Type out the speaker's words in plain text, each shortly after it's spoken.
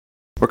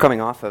We're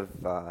coming off of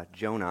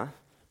Jonah,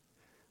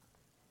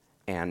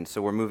 and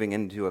so we're moving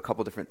into a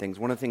couple different things.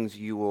 One of the things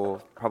you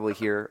will probably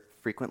hear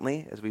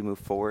frequently as we move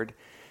forward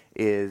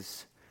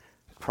is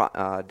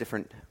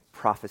different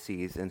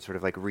prophecies and sort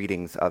of like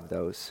readings of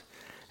those.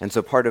 And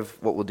so part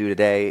of what we'll do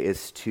today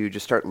is to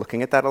just start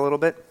looking at that a little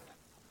bit.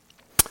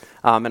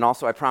 And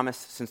also I promise,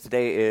 since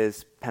today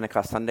is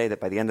Pentecost Sunday,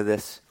 that by the end of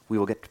this, we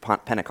will get to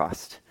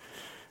Pentecost.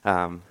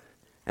 And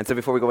so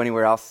before we go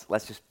anywhere else,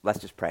 let's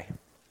just pray.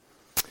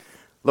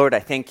 Lord,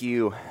 I thank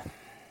you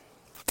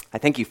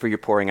for your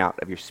pouring out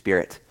of your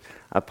Spirit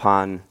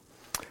upon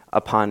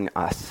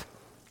us.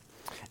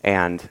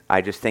 And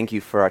I just thank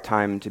you for our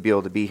time to be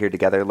able to be here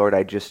together. Lord,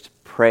 I just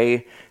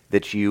pray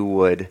that you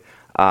would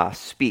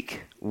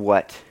speak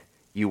what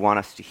you want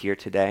us to hear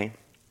today.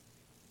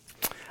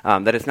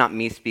 That it's not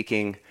me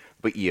speaking,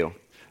 but you.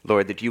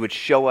 Lord, that you would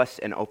show us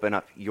and open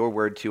up your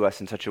word to us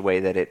in such a way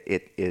that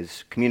it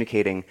is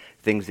communicating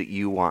things that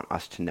you want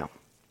us to know,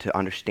 to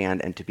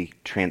understand, and to be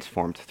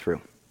transformed through.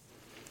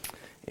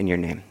 In your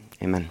name,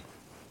 amen.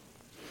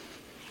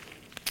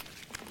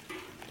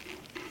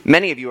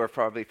 Many of you are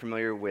probably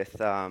familiar with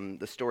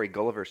the story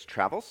Gulliver's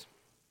Travels.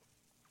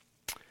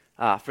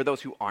 For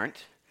those who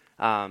aren't,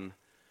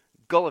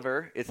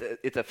 Gulliver,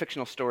 it's a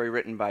fictional story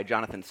written by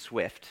Jonathan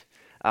Swift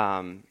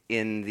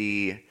in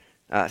the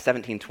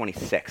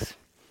 1726.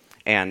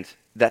 And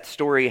that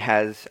story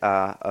has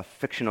a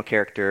fictional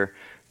character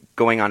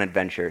going on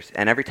adventures.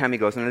 And every time he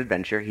goes on an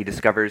adventure, he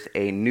discovers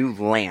a new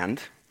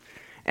land.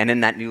 And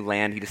in that new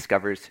land, he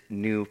discovers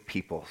new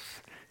peoples.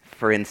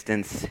 For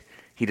instance,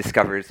 he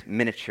discovers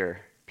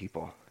miniature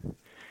people.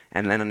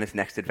 And then on his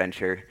next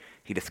adventure,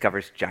 he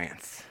discovers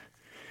giants.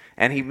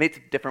 And he meets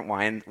different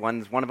ones.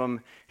 One of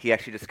them, he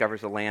actually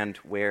discovers a land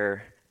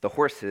where the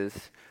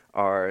horses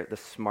are the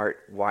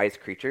smart, wise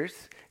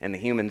creatures, and the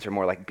humans are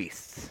more like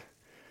beasts.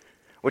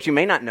 What you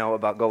may not know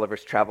about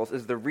Gulliver's Travels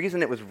is the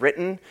reason it was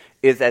written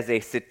is as a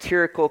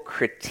satirical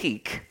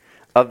critique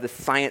of the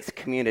science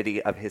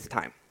community of his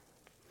time.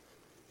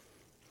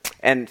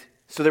 And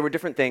so there were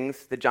different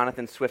things that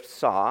Jonathan Swift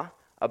saw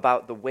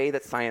about the way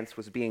that science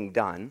was being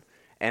done,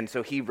 and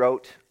so he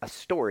wrote a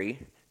story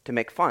to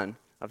make fun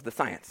of the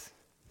science.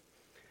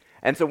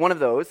 And so one of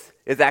those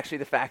is actually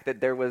the fact that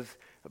there was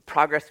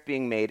progress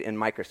being made in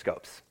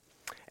microscopes.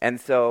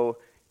 And so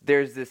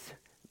there's this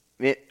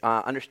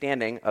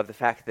understanding of the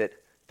fact that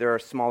there are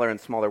smaller and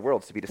smaller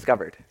worlds to be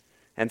discovered.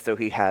 And so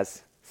he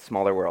has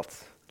smaller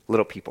worlds,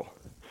 little people,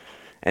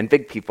 and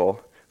big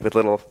people with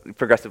little,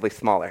 progressively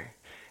smaller.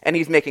 And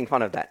he's making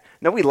fun of that.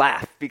 Now we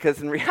laugh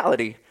because in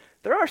reality,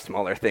 there are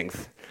smaller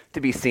things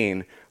to be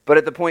seen. But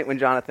at the point when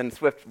Jonathan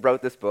Swift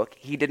wrote this book,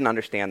 he didn't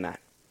understand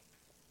that.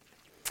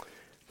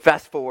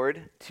 Fast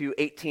forward to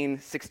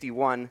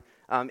 1861,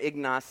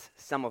 Ignaz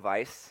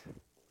Semmelweis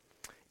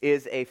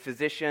is a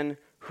physician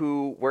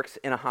who works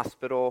in a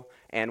hospital,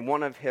 and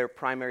one of his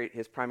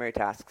primary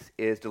tasks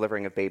is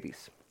delivering of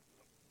babies.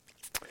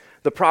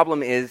 The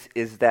problem is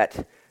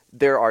that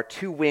there are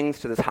two wings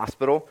to this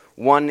hospital.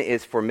 One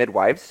is for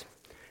midwives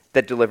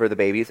that deliver the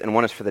babies, and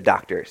one is for the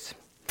doctors.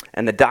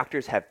 And the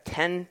doctors have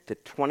 10 to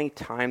 20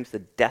 times the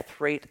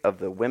death rate of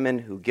the women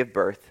who give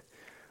birth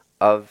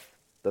of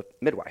the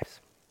midwives.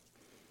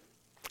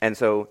 And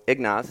so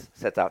Ignaz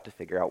sets out to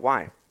figure out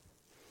why.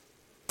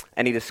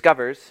 And he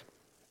discovers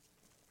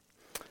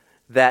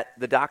that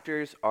the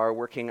doctors are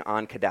working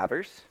on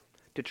cadavers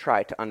to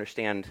try to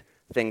understand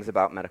things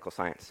about medical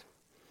science.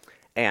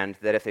 And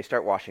that if they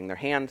start washing their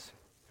hands,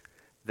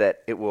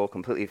 that it will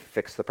completely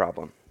fix the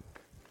problem.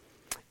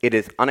 It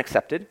is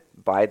unaccepted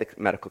by the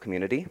medical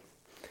community,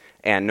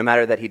 and no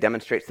matter that he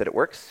demonstrates that it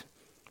works,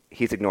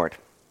 he's ignored.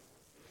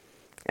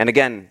 And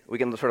again, we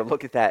can sort of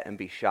look at that and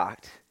be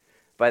shocked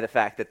by the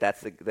fact that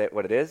that's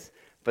what it is,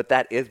 but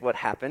that is what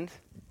happened.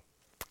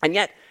 And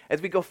yet,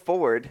 as we go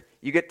forward,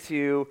 you get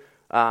to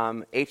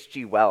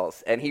H.G.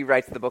 Wells, and he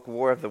writes the book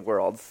War of the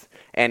Worlds,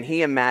 and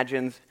he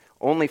imagines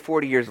only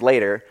 40 years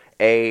later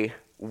a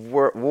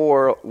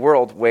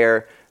world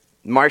where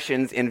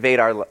Martians invade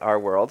our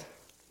world,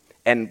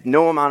 and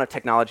no amount of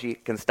technology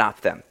can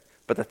stop them.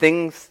 But the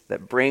things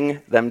that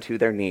bring them to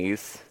their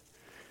knees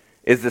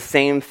is the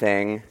same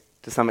thing,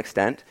 to some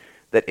extent,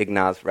 that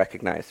Ignaz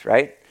recognized,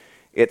 right?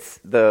 It's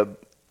the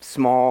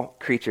small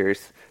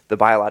creatures, the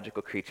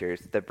biological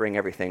creatures, that bring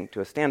everything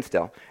to a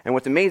standstill. And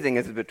what's amazing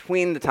is that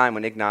between the time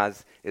when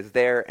Ignaz is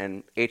there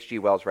and H.G.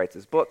 Wells writes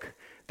his book,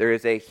 there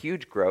is a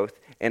huge growth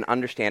in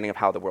understanding of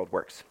how the world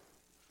works.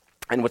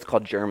 And what's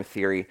called germ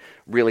theory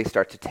really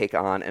starts to take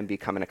on and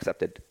become an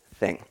accepted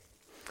thing.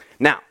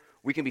 Now,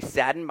 we can be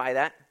saddened by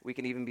that. We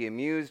can even be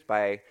amused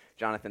by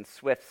Jonathan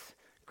Swift's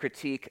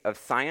critique of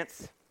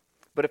science.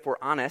 But if we're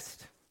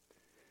honest,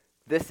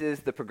 this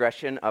is the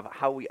progression of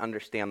how we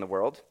understand the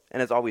world,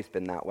 and has always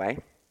been that way.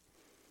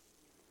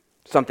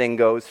 Something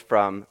goes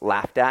from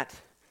laughed at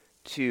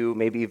to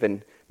maybe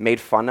even made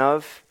fun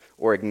of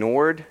or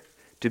ignored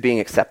to being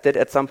accepted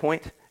at some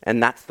point,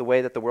 and that's the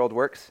way that the world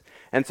works.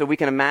 And so we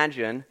can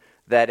imagine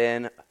that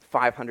in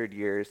 500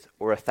 years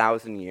or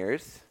 1,000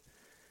 years,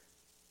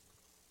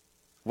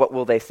 what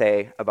will they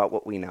say about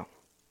what we know?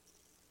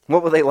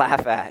 What will they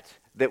laugh at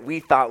that we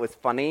thought was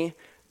funny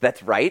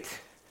that's right,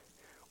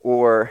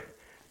 or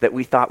that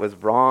we thought was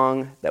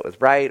wrong that was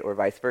right, or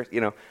vice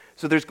versa?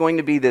 So there's going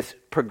to be this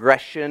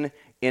progression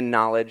in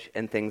knowledge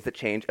and things that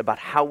change about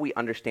how we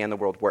understand the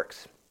world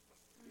works.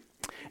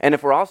 And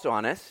if we're also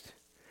honest,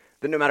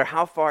 then no matter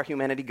how far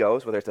humanity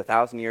goes, whether it's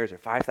 1,000 years or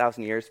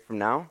 5,000 years from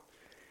now,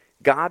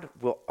 God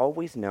will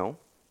always know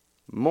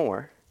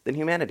more than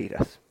humanity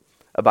does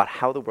about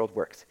how the world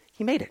works.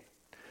 He made it.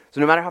 So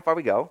no matter how far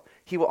we go,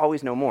 he will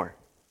always know more.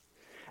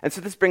 And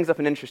so this brings up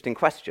an interesting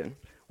question,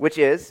 which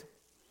is,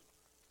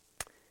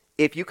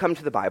 if you come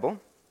to the Bible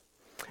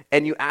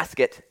and you ask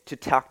it to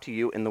talk to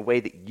you in the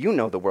way that you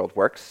know the world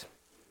works,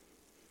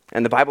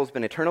 and the Bible's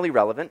been eternally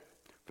relevant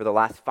for the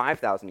last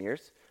 5,000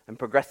 years and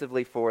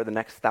progressively for the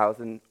next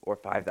 1,000 or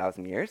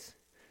 5,000 years,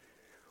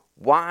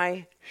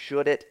 why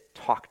should it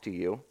talk to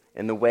you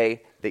in the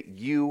way that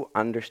you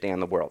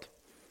understand the world?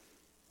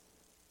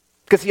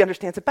 Because he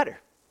understands it better.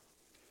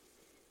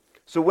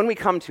 So when we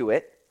come to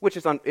it, which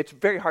is it's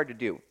very hard to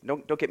do.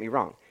 Don't get me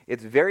wrong.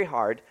 It's very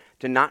hard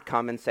to not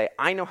come and say,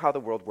 I know how the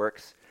world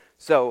works,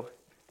 so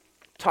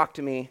talk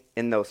to me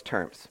in those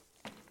terms.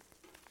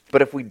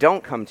 But if we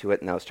don't come to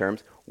it in those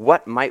terms,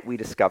 what might we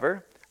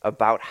discover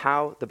about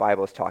how the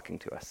Bible is talking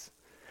to us?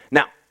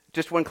 Now,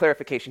 just one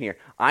clarification here.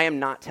 I am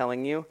not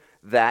telling you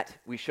that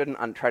we shouldn't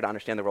try to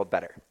understand the world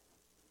better.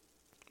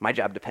 My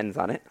job depends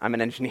on it. I'm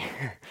an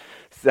engineer.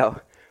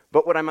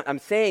 But what I'm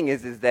saying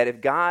is that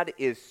if God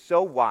is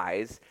so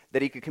wise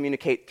that he could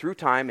communicate through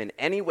time in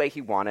any way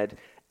he wanted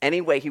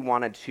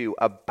to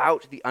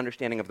about the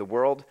understanding of the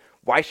world,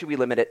 why should we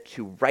limit it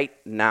to right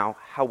now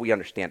how we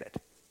understand it?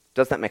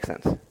 Does that make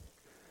sense?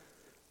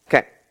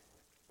 Okay.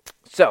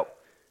 So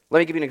let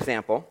me give you an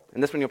example.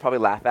 And this one you'll probably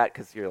laugh at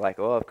because you're like,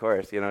 oh, of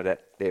course,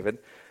 that, David.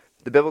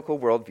 The biblical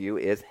worldview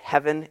is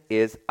heaven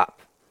is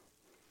up.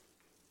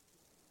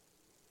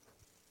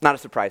 Not a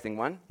surprising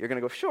one. You're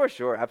going to go,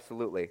 sure,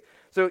 absolutely.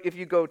 So if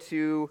you go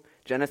to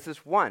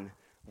Genesis 1,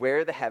 where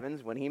are the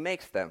heavens when he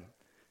makes them?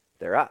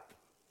 They're up.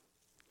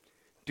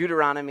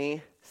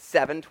 Deuteronomy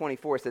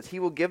 7:24 says, he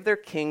will give their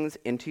kings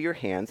into your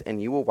hands,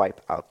 and you will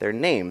wipe out their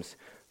names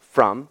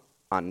from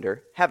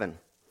under heaven.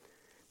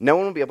 No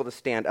one will be able to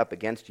stand up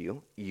against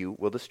you. You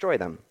will destroy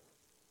them.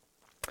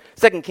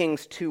 2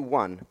 Kings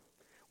 2:1,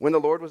 when the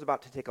Lord was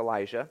about to take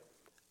Elijah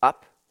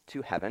up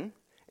to heaven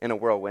in a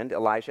whirlwind,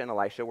 Elijah and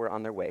Elisha were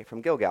on their way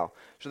from Gilgal.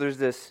 So there's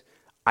this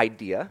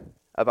idea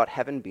about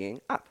heaven being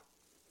up.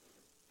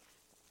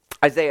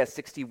 Isaiah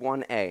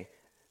 61a,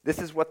 this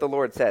is what the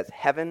Lord says,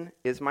 heaven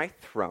is my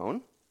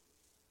throne,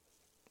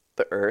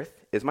 the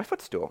earth is my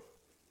footstool.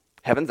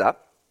 Heaven's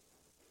up.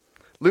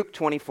 Luke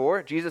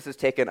 24, Jesus is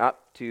taken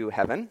up to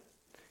heaven.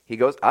 He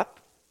goes up.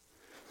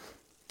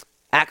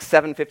 Acts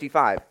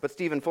 7:55, but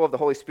Stephen, full of the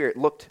Holy Spirit,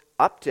 looked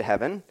up to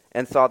heaven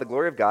and saw the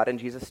glory of God and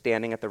Jesus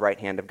standing at the right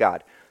hand of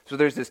God. So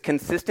there's this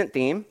consistent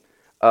theme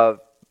of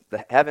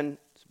the heavens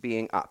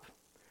being up.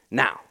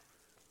 Now,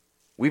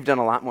 we've done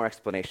a lot more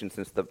explanation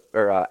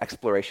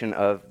exploration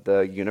of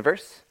the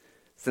universe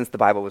since the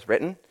Bible was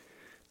written,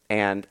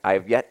 and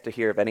I've yet to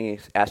hear of any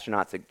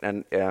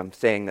astronauts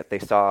saying that they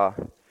saw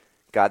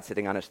God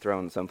sitting on his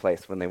throne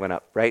someplace when they went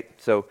up, right?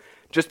 So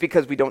just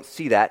because we don't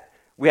see that,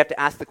 we have to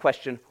ask the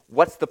question,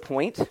 what's the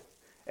point,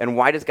 and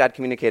why does God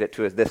communicate it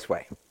to us this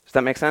way? Does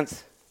that make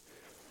sense?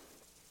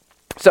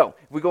 So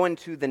if we go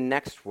into the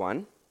next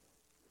one,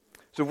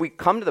 so if we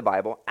come to the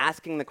Bible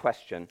asking the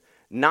question,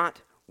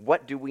 not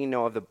what do we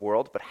know of the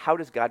world, but how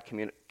does God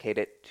communicate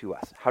it to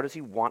us? How does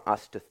he want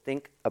us to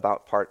think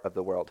about part of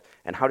the world,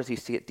 and how does he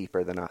see it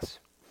deeper than us?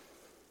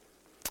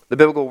 The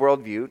biblical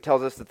worldview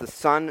tells us that the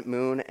sun,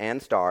 moon,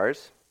 and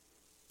stars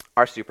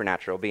are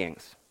supernatural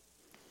beings.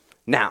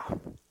 Now,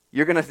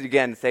 you're going to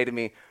again say to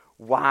me,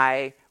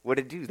 why would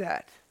it do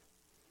that?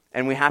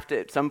 And we have to,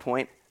 at some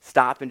point,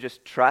 stop and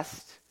just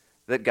trust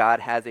that God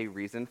has a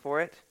reason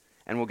for it,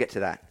 and we'll get to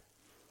that.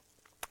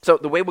 So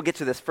the way we'll get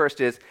to this first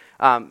is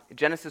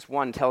Genesis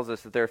 1 tells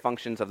us that there are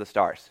functions of the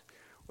stars.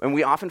 And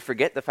we often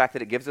forget the fact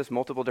that it gives us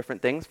multiple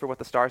different things for what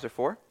the stars are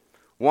for.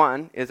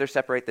 One is they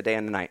separate the day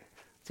and the night.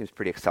 Seems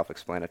pretty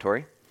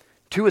self-explanatory.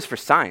 2 is for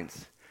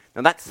signs.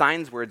 Now that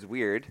signs word's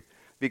weird,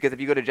 because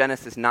if you go to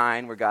Genesis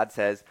 9 where God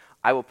says,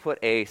 I will put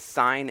a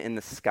sign in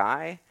the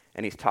sky,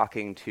 and he's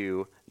talking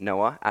to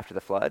Noah after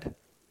the flood.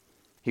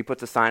 He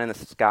puts a sign in the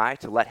sky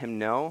to let him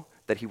know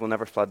that he will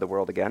never flood the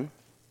world again.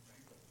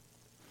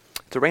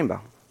 It's a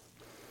rainbow.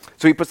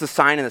 So he puts a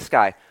sign in the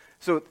sky.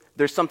 So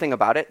there's something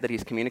about it that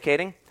he's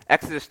communicating.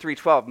 Exodus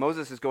 3:12,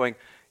 Moses is going,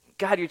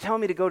 God, you're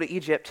telling me to go to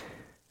Egypt,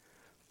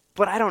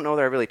 but I don't know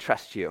that I really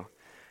trust you.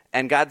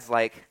 And God's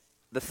like,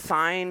 the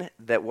sign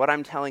that what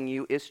I'm telling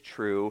you is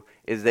true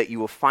is that you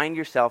will find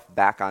yourself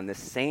back on this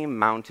same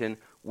mountain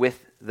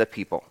with the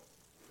people.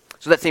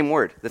 So that same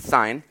word, the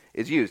sign,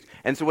 is used.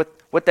 And so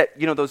what that,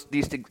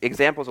 these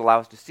examples allow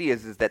us to see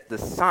is that the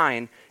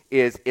sign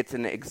it's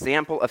an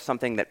example of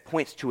something that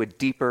points to a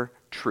deeper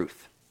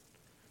truth.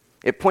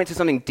 It points to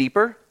something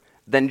deeper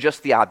than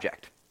just the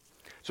object.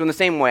 So in the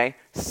same way,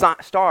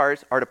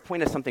 stars are to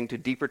point us something to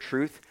deeper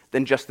truth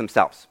than just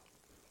themselves.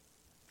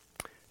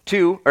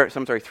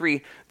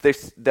 3,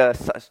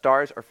 the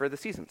stars are for the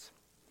seasons.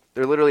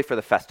 They're literally for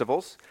the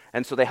festivals,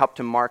 and so they help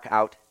to mark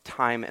out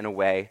time and a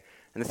way.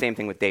 And the same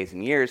thing with days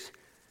and years.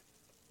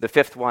 The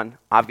fifth one,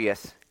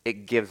 obvious,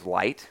 it gives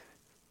light.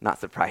 Not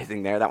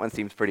surprising there. That one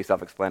seems pretty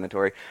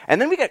self-explanatory.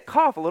 And then we get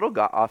caught a little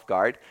off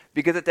guard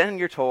because at the end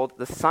you're told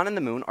the sun and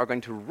the moon are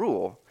going to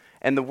rule.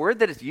 And the word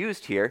that is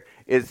used here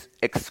is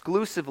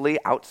exclusively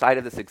outside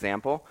of this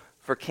example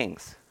for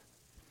kings.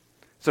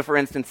 So for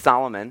instance,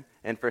 Solomon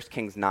in 1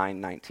 Kings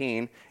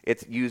 9:19,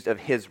 it's used of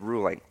his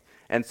ruling.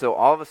 And so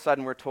all of a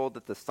sudden we're told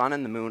that the sun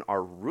and the moon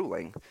are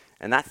ruling.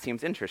 And that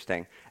seems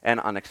interesting and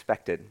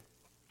unexpected.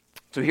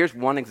 So here's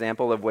one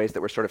example of ways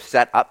that we're sort of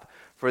set up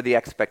for the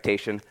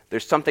expectation.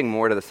 There's something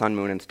more to the sun,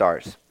 moon, and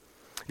stars.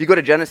 If you go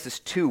to Genesis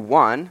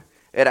 2:1,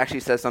 it actually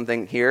says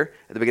something here.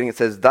 At the beginning it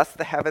says, "Thus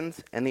the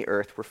heavens and the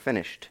earth were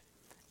finished,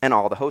 and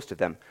all the host of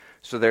them."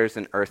 So there's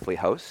an earthly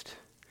host,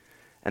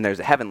 and there's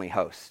a heavenly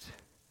host.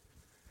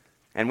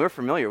 And we're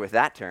familiar with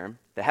that term,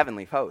 the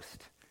heavenly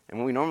host. And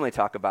when we normally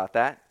talk about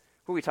that,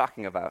 who are we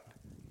talking about?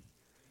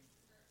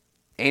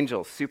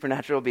 Angels,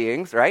 supernatural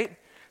beings, right?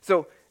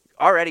 So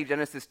already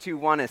Genesis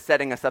 2:1 is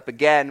setting us up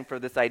again for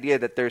this idea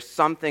that there's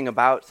something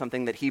about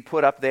something that he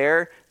put up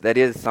there that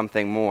is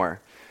something more.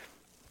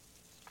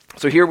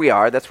 So here we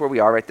are. That's where we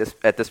are at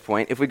this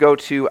point. If we go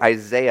to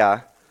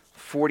Isaiah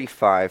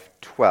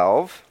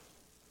 45:12,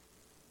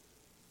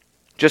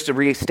 just a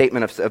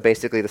restatement of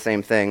basically the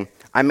same thing.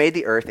 "I made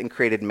the earth and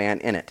created man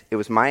in it. It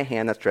was my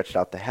hand that stretched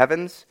out the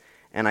heavens,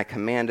 and I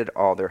commanded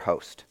all their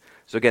host."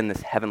 So again,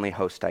 this heavenly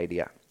host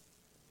idea.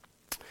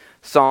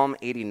 Psalm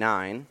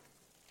 89,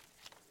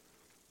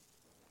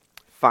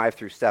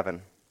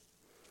 5-7.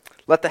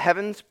 "Let the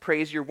heavens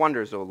praise your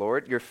wonders, O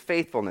Lord, your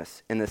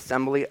faithfulness in the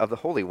assembly of the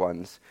holy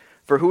ones.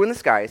 For who in the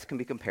skies can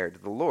be compared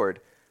to the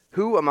Lord?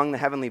 Who among the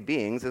heavenly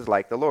beings is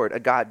like the Lord, a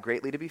God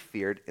greatly to be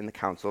feared in the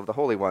council of the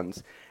holy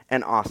ones,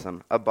 and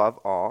awesome above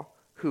all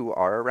who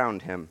are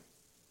around him."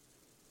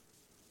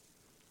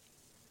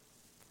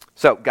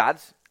 So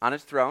God's on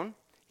his throne.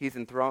 He's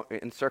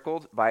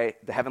encircled by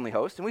the heavenly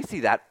host, and we see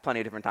that plenty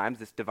of different times,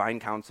 this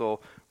divine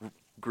council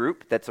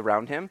group that's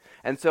around him.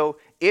 And so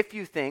if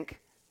you think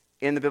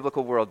in the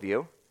biblical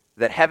worldview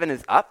that heaven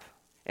is up,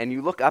 and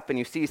you look up and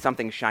you see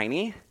something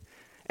shiny,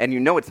 and you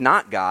know it's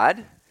not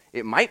God,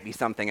 it might be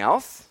something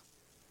else.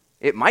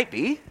 It might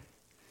be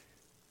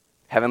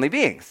heavenly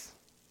beings.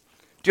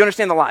 Do you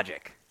understand the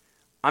logic?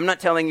 I'm not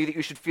telling you that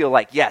you should feel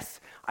like, yes,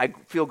 I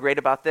feel great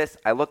about this.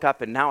 I look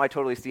up and now I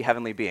totally see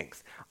heavenly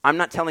beings. I'm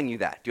not telling you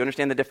that. Do you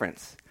understand the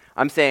difference?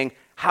 I'm saying,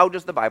 how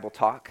does the Bible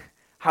talk?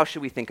 How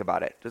should we think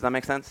about it? Does that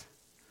make sense?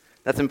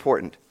 That's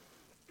important.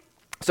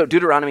 So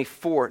Deuteronomy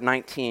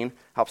 4:19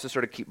 helps us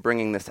sort of keep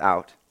bringing this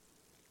out.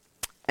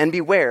 "And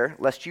beware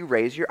lest you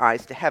raise your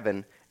eyes to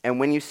heaven, and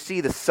when you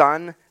see the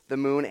sun, the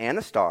moon, and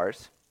the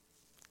stars,"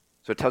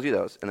 so it tells you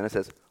those, and then it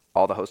says,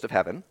 "all the host of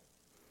heaven,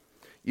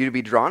 you to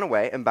be drawn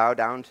away and bow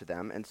down to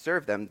them and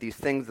serve them, these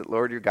things that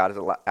Lord your God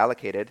has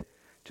allocated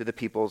to the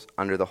peoples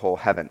under the whole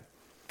heaven."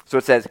 So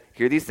it says,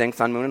 here are these things,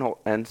 sun, moon,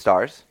 and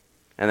stars,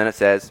 and then it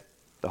says,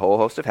 the whole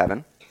host of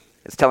heaven.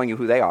 It's telling you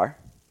who they are.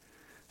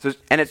 So,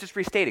 and it's just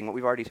restating what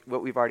we've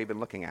already been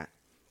looking at.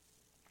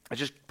 It's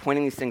just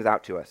pointing these things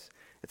out to us.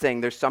 It's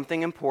saying there's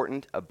something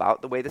important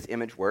about the way this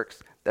image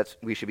works that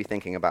we should be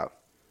thinking about.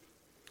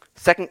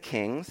 2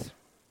 Kings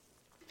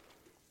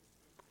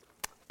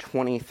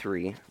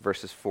 23,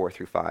 verses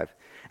 4-5.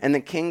 "And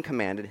the king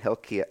commanded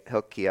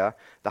Hilkiah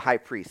the high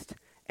priest,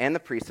 and the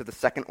priests of the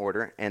second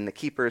order, and the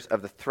keepers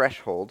of the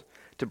threshold,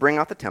 to bring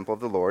out the temple of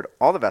the Lord,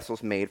 all the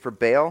vessels made for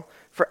Baal,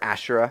 for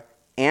Asherah,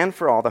 and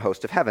for all the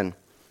host of heaven.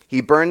 He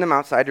burned them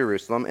outside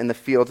Jerusalem in the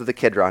fields of the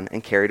Kidron,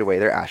 and carried away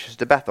their ashes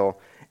to Bethel.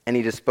 And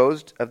he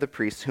disposed of the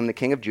priests whom the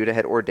king of Judah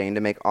had ordained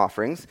to make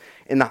offerings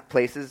in the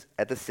places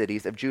at the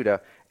cities of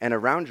Judah, and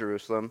around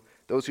Jerusalem,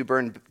 those who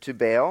burned to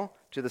Baal,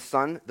 to the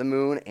sun, the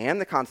moon, and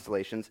the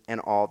constellations,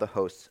 and all the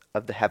hosts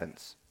of the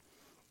heavens."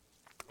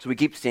 So we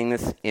keep seeing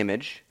this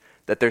image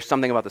that there's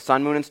something about the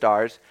sun, moon, and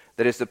stars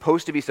that is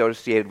supposed to be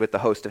associated with the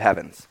host of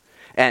heavens.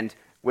 And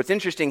what's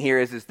interesting here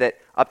is that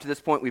up to this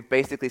point, we've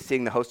basically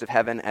seen the host of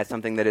heaven as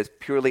something that is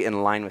purely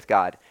in line with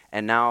God.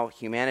 And now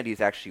humanity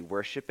is actually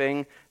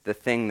worshiping the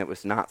thing that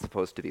was not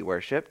supposed to be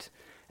worshipped.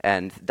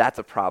 And that's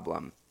a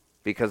problem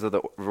because of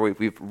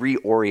we've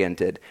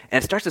reoriented.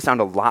 And it starts to sound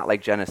a lot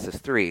like Genesis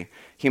 3.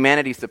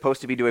 Humanity is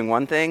supposed to be doing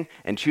one thing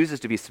and chooses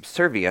to be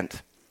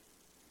subservient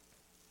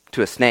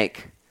to a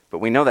snake. But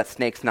we know that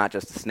snake's not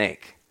just a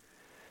snake.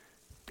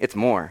 It's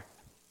more.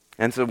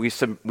 And so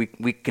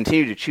we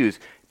continue to choose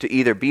to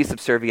either be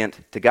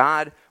subservient to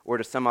God or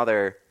to some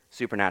other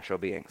supernatural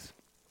beings.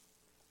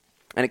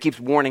 And it keeps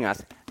warning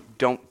us,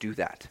 don't do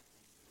that.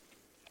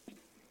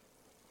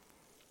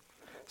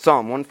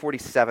 Psalm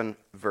 147,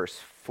 verse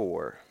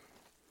 4.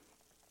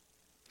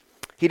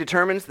 "He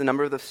determines the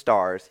number of the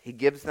stars. He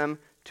gives them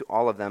to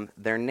all of them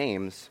their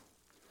names."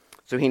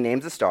 So he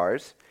names the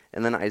stars.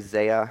 And then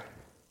Isaiah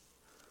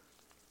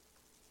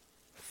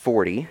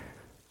 40,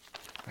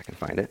 if I can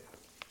find it,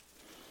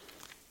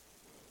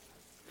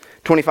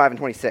 25 and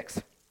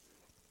 26.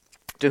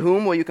 To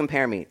whom will you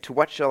compare me? To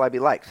what shall I be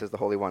like, says the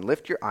Holy One.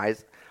 Lift your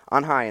eyes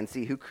on high and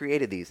see who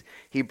created these.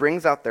 He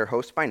brings out their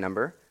host by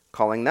number,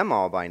 calling them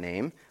all by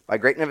name, by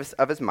greatness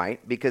of his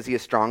might, because he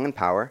is strong in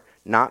power,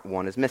 not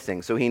one is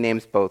missing. So he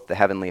names both the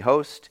heavenly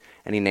host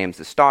and he names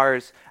the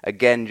stars.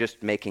 Again,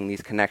 just making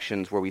these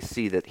connections where we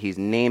see that he's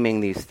naming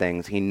these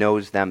things. He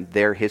knows them.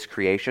 They're his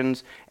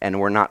creations, and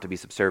we're not to be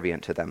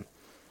subservient to them.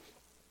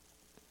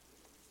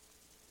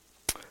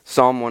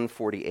 Psalm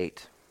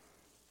 148,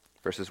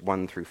 verses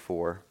 1 through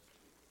 4.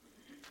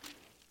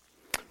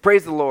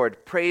 Praise the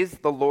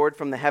Lord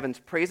from the heavens.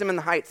 Praise him in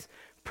the heights.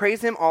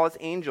 Praise him, all his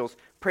angels.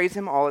 Praise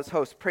him, all his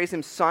hosts. Praise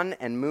him, sun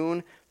and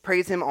moon.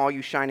 Praise him, all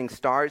you shining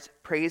stars.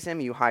 Praise him,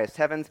 you highest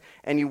heavens,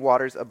 and you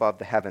waters above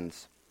the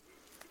heavens.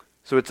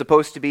 So it's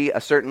supposed to be a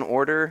certain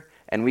order,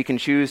 and we can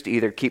choose to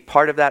either keep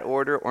part of that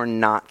order or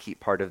not keep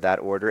part of that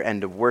order,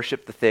 and to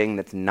worship the thing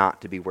that's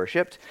not to be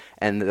worshipped.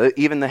 And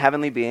even the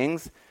heavenly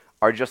beings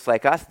are just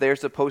like us. They're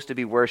supposed to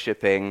be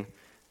worshiping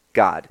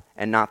God,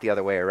 and not the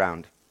other way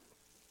around.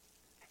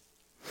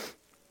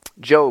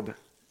 Job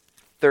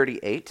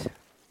 38,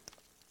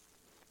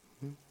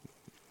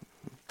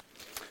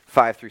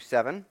 5 through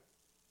 7.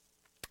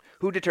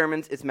 Who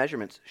determines its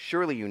measurements?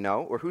 Surely you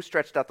know. Or who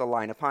stretched out the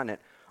line upon it?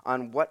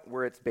 On what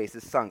were its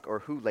bases sunk? Or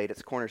who laid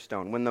its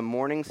cornerstone? When the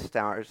morning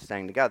stars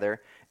sang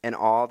together, and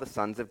all the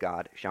sons of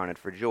God shouted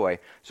for joy.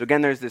 So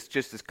again, there's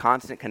this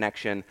constant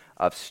connection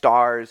of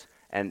stars,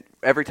 and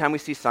every time we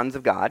see sons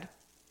of God,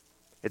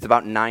 it's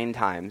about 9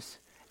 times.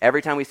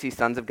 Every time we see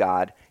sons of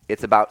God,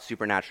 it's about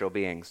supernatural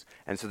beings.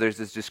 And so there's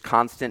this just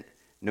constant,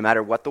 no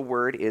matter what the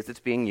word is that's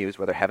being used,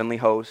 whether heavenly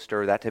host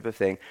or that type of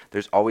thing,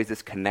 there's always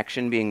this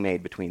connection being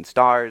made between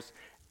stars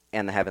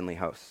and the heavenly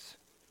hosts.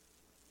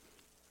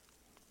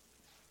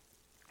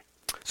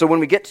 So when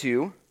we get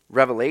to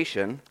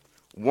Revelation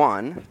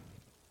 1,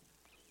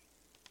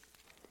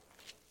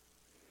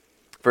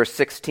 verse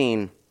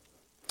 16,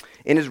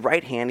 in his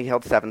right hand he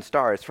held 7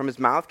 stars. From his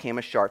mouth came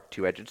a sharp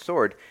 2-edged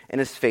sword, and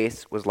his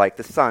face was like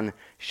the sun,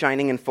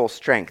 shining in full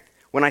strength.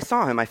 When I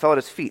saw him, I fell at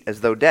his feet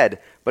as though dead,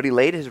 but he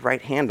laid his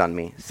right hand on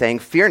me, saying,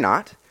 Fear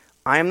not,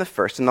 I am the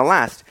first and the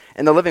last,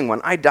 and the living one.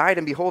 I died,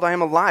 and behold, I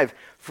am alive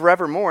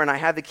forevermore, and I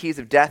have the keys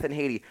of death and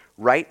Hades.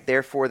 Write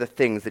therefore the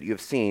things that you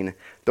have seen,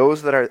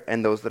 those that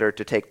are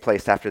to take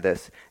place after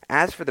this.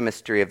 As for the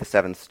mystery of the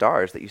 7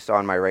 stars that you saw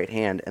in my right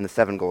hand, and the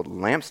 7 golden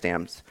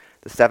lampstands,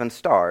 the 7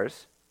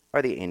 stars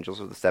are the angels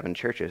of the 7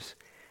 churches,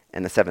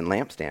 and the 7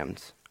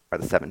 lampstands are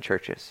the 7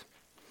 churches.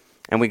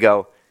 And we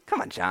go,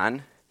 come on,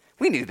 John,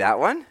 we knew that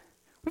one.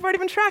 We've already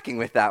been tracking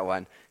with that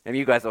one. And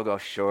you guys will go,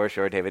 sure,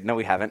 David. No,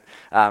 we haven't.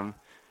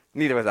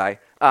 Neither was I.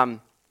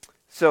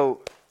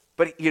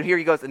 But here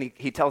he goes, and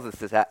he tells us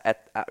this.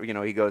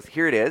 He goes,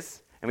 here it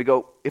is. And we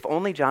go, if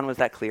only John was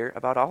that clear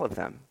about all of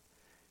them.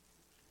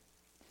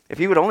 If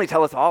he would only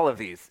tell us all of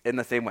these in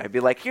the same way. Be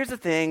like, here's the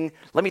thing.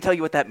 Let me tell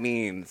you what that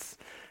means.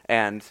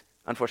 And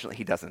unfortunately,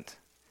 he doesn't.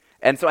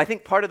 And so I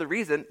think part of the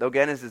reason, though,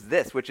 again, is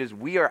this, which is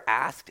we are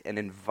asked and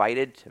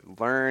invited to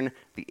learn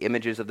the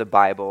images of the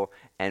Bible.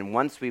 And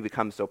once we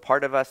become so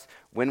part of us,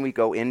 when we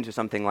go into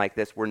something like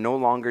this, we're no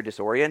longer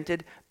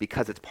disoriented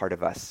because it's part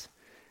of us.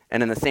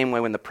 And in the same way,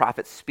 when the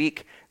prophets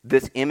speak,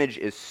 this image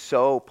is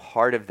so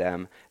part of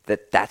them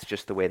that that's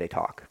just the way they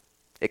talk.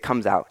 It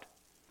comes out.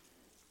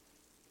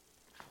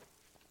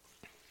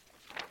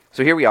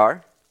 So here we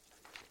are.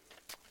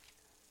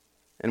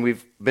 And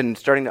we've been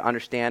starting to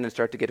understand and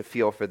start to get a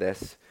feel for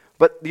this.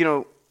 But,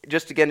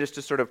 just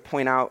to sort of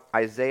point out,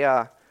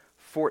 Isaiah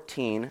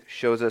 14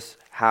 shows us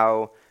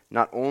how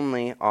not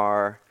only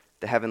are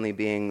the heavenly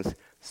beings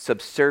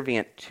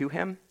subservient to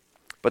him,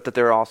 but that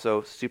there are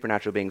also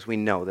supernatural beings we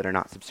know that are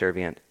not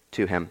subservient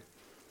to him.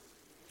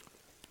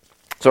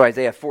 So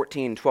Isaiah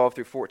 14, 12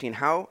 through 14,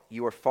 how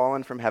you are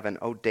fallen from heaven,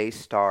 O day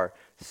star,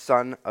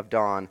 son of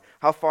dawn.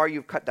 How far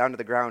you've cut down to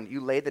the ground. You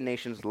laid the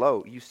nations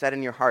low. You said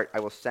in your heart, I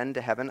will send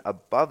to heaven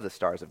above the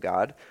stars of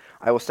God.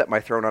 I will set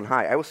my throne on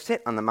high. I will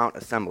sit on the mount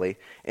assembly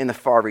in the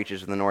far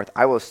reaches of the north.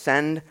 I will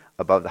ascend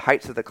above the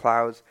heights of the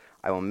clouds.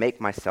 I will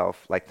make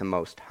myself like the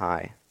Most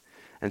High.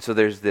 And so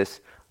there's this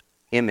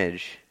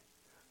image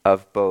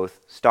of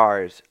both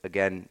stars,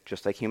 again,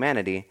 just like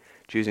humanity,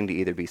 choosing to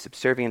either be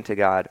subservient to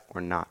God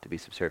or not to be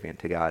subservient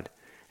to God.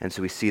 And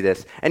so we see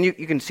this. And you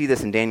can see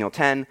this in Daniel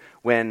 10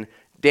 when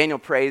Daniel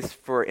prays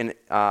for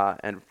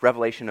a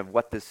revelation of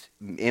what this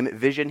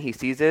vision he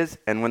sees is.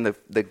 And when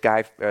the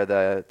guy, or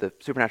the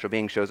supernatural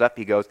being shows up,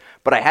 he goes,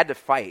 but I had to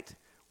fight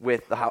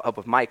with the help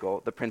of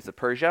Michael, the prince of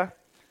Persia.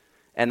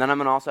 And then I'm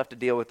going to also have to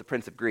deal with the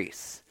prince of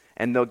Greece.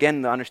 And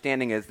again, the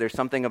understanding is there's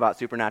something about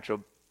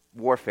supernatural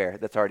warfare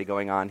that's already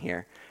going on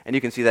here. And you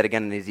can see that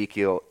again in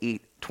Ezekiel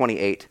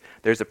 28.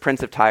 There's a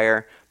prince of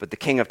Tyre, but the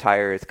king of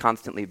Tyre is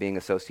constantly being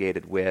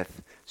associated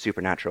with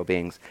supernatural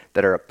beings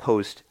that are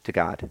opposed to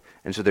God.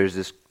 And so there's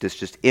this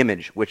just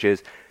image, which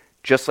is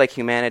just like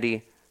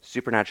humanity,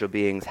 supernatural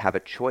beings have a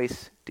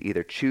choice to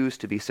either choose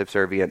to be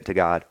subservient to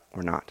God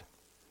or not.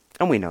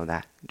 And we know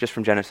that just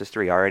from Genesis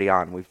 3 already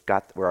on. We're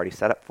already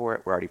set up for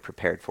it. We're already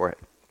prepared for it.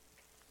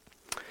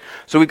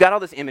 So we've got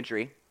all this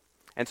imagery.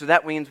 And so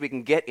that means we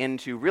can get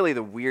into really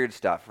the weird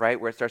stuff, right?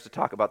 Where it starts to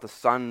talk about the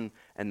sun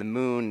and the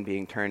moon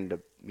being turned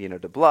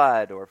to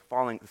blood, or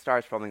the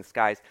stars falling in the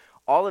skies.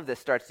 All of this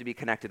starts to be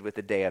connected with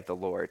the day of the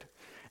Lord.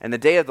 And the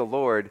day of the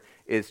Lord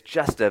is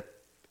just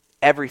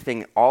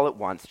everything all at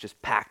once,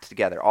 just packed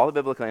together. All the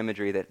biblical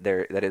imagery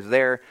that is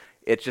there,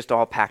 it's just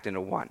all packed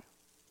into one.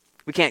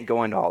 We can't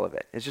go into all of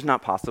it. It's just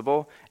not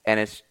possible. And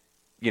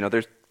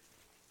there's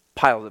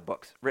piles of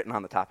books written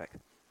on the topic.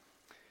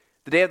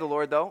 The day of the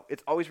Lord, though,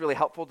 it's always really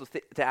helpful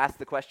to ask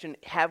the question,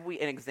 have we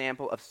an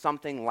example of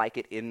something like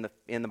it in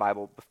the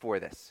Bible before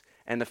this?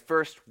 And the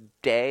first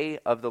day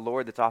of the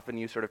Lord that's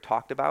often sort of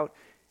talked about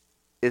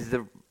is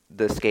the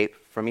escape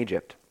from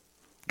Egypt.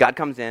 God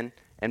comes in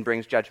and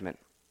brings judgment.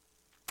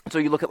 So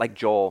you look at like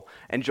Joel,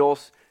 and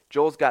Joel's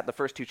got the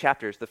first two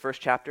chapters. The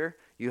first chapter,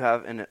 you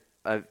have an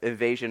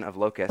invasion of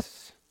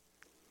locusts,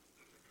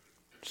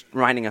 just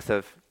reminding us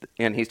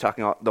and he's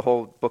talking about, the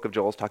whole book of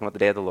Joel is talking about the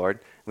day of the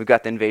Lord. We've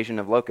got the invasion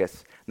of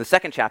locusts. In the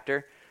second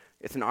chapter,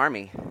 it's an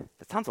army.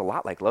 That sounds a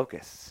lot like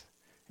locusts.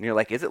 And you're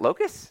like, is it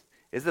locusts?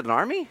 Is it an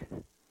army?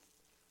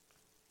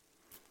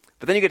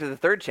 But then you get to the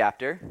third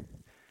chapter,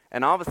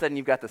 and all of a sudden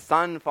you've got the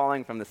sun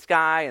falling from the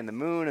sky, and the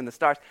moon and the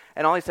stars,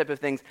 and all these types of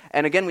things.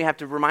 And again, we have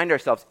to remind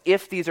ourselves,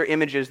 if these are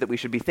images that we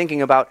should be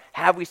thinking about,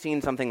 have we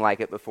seen something like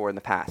it before in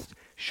the past?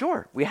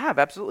 Sure, we have,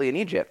 absolutely, in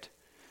Egypt.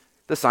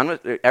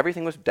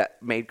 Everything was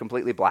made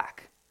completely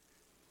black.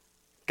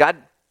 God,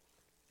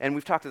 and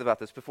we've talked about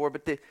this before,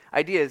 but the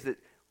idea is that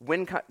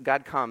when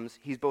God comes,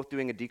 he's both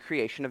doing a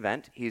decreation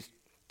event, he's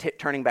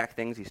turning back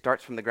things, he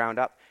starts from the ground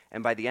up,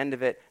 and by the end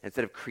of it,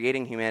 instead of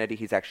creating humanity,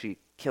 he's actually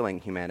killing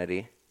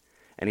humanity,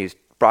 and he's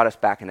brought us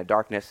back into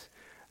darkness.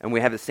 And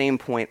we have the same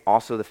point,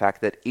 also the fact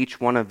that each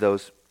one of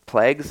those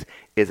plagues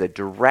is a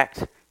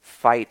direct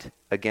fight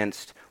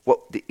against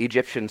what the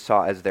Egyptians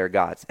saw as their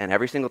gods. And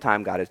every single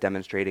time, God is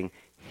demonstrating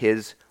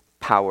his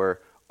power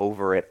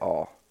over it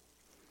all.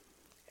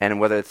 And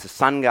whether it's the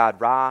sun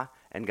god Ra,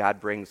 and God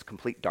brings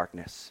complete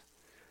darkness.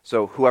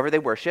 So whoever they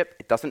worship,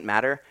 it doesn't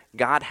matter.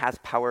 God has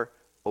power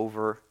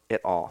over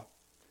it all.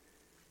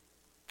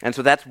 And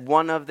so that's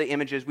one of the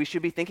images we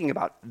should be thinking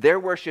about. They're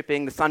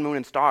worshiping the sun, moon,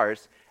 and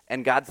stars,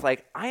 and God's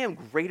like, I am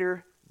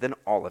greater than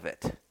all of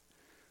it.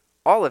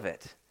 All of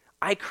it.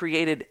 I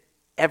created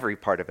every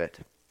part of it.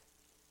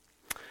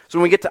 So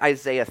when we get to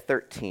Isaiah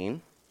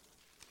 13,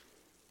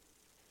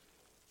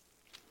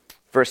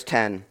 verse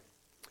 10,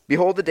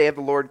 behold, the day of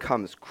the Lord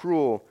comes,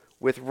 cruel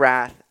with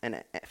wrath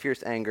and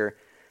fierce anger,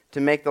 to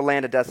make the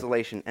land a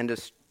desolation and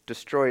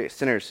destroy its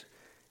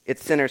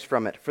sinners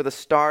from it. For the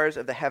stars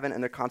of the heaven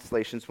and their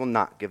constellations will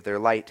not give their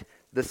light.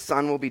 The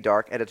sun will be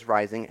dark at its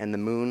rising, and the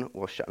moon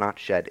will not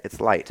shed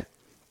its light.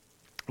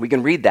 We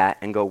can read that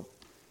and go,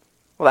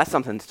 well, that's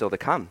something still to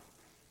come.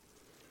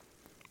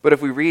 But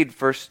if we read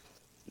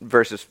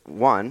verses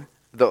 1,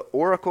 the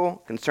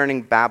oracle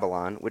concerning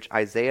Babylon, which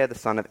Isaiah the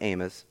son of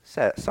Amos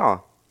saw.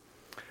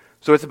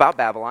 So it's about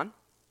Babylon.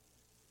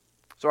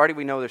 So already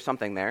we know there's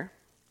something there.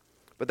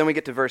 But then we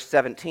get to verse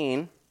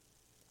 17,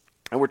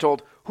 and we're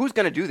told, who's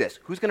going to do this?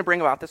 Who's going to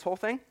bring about this whole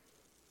thing?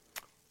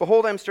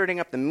 Behold, I'm stirring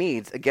up the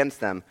Medes against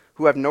them,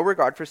 who have no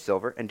regard for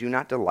silver and do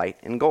not delight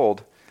in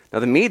gold. Now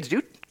the Medes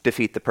do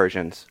defeat the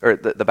Persians, or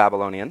the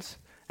Babylonians,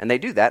 and they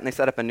do that, and they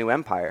set up a new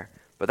empire.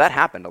 But that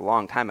happened a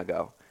long time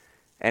ago.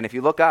 And if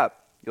you look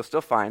up, you'll still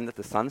find that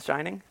the sun's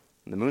shining,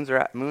 and the moon's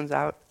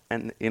out,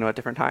 and at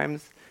different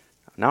times.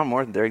 Now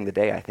more during the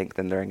day, I think,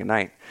 than during the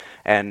night.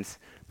 And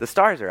the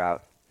stars are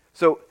out.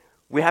 So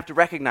we have to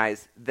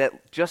recognize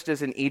that just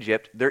as in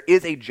Egypt, there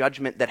is a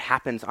judgment that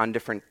happens on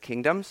different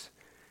kingdoms.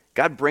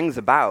 God brings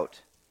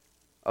about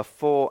a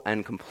full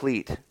and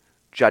complete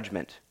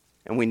judgment.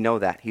 And we know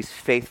that. He's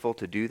faithful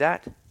to do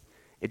that.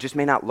 It just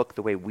may not look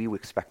the way we would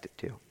expect it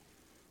to.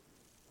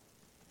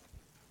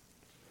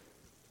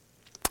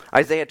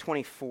 Isaiah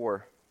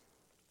 24,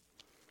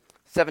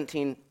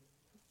 17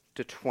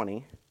 to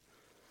 20.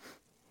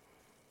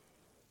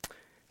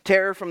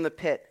 Terror from the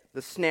pit,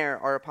 the snare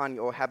are upon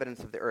you, O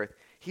inhabitants of the earth.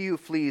 He who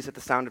flees at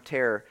the sound of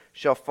terror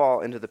shall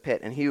fall into the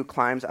pit, and he who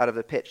climbs out of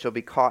the pit shall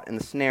be caught in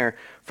the snare.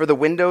 For the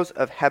windows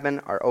of heaven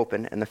are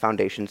open, and the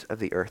foundations of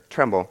the earth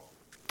tremble.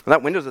 Well,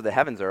 that windows of the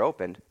heavens are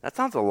opened. That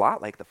sounds a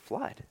lot like the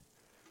flood.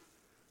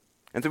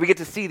 And so we get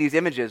to see these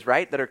images,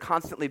 right, that are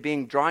constantly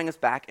drawing us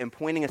back and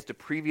pointing us to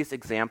previous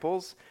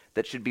examples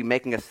that should be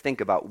making us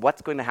think about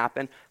what's going to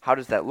happen, how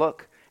does that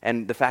look,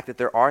 and the fact that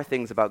there are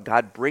things about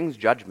God brings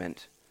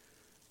judgment.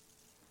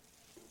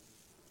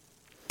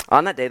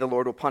 On that day, the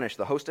Lord will punish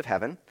the host of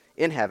heaven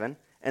in heaven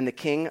and the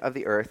king of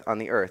the earth on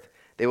the earth.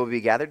 They will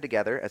be gathered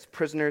together as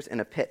prisoners in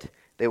a pit.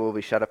 They will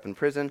be shut up in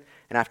prison,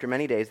 and after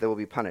many days they will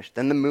be punished.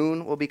 Then the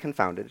moon will be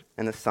confounded,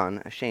 and the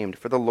sun ashamed.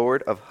 For the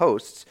Lord of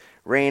hosts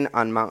reign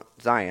on Mount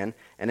Zion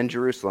and in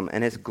Jerusalem,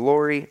 and his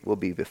glory will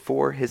be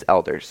before his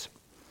elders.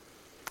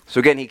 So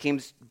again, he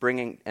keeps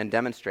bringing and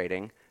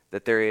demonstrating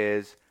that there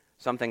is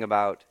something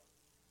about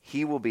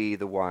he will be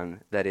the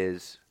one that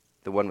is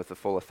the one with the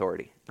full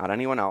authority. Not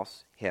anyone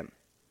else, him.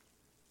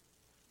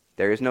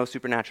 There is no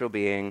supernatural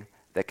being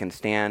that can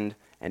stand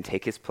and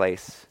take his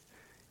place.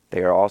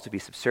 They are all to be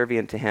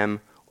subservient to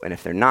him, and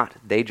if they're not,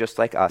 they, just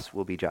like us,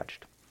 will be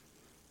judged.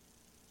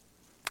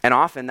 And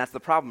often that's the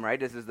problem,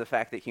 right? Is the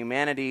fact that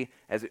humanity,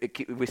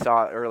 we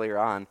saw earlier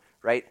on,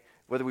 right?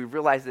 Whether we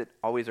realize it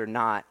always or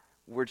not,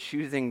 we're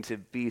choosing to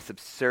be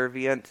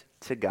subservient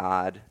to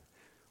God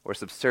or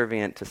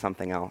subservient to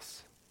something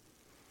else.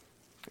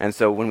 And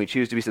so when we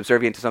choose to be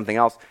subservient to something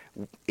else,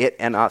 it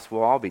and us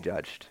will all be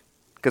judged.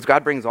 Because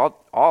God brings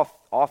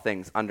all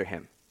things under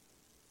him.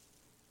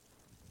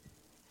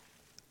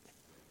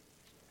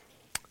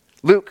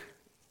 Luke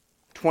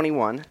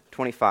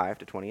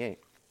 21:25-28.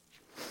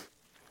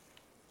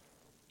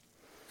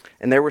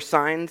 And there were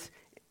signs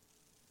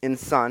in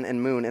sun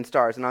and moon and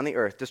stars and on the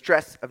earth,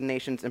 distress of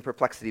nations and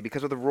perplexity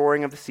because of the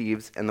roaring of the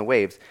seas and the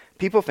waves,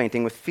 people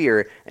fainting with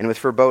fear and with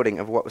foreboding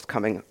of what was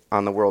coming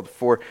on the world.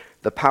 For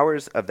the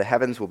powers of the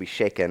heavens will be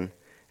shaken,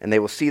 and they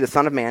will see the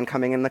Son of Man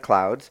coming in the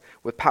clouds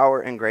with power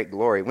and great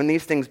glory. When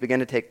these things begin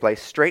to take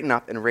place, straighten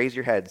up and raise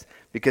your heads,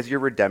 because your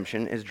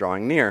redemption is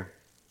drawing near.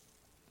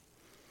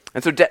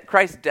 And so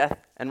Christ's death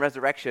and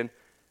resurrection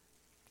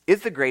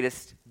is the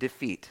greatest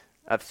defeat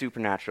of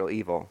supernatural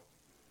evil.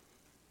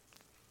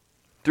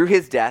 Through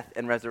his death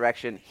and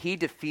resurrection, he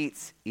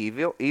defeats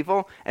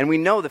evil. And we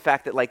know the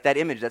fact that like that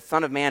image, that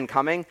Son of Man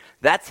coming,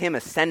 that's him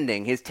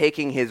ascending. He's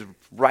taking his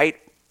right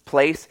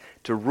place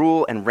to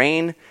rule and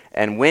reign.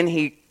 And when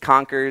he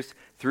conquers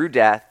through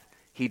death,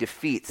 he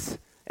defeats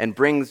and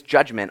brings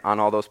judgment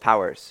on all those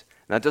powers.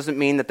 Now, that doesn't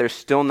mean that there's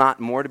still not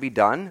more to be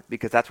done,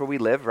 because that's where we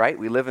live, right?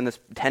 We live in this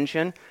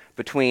tension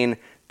between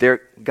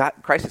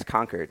Christ has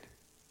conquered,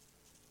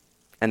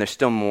 and there's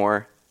still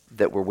more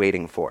that we're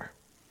waiting for.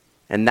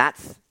 And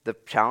that's the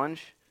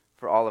challenge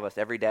for all of us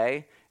every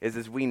day,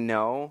 is we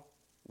know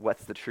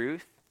what's the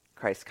truth.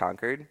 Christ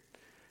conquered.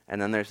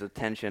 And then there's the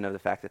tension of the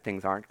fact that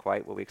things aren't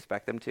quite what we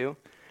expect them to.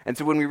 And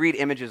so when we read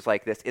images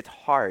like this, it's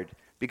hard,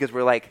 because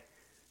we're like,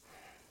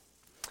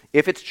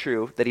 if it's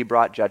true that he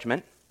brought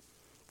judgment,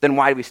 then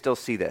why do we still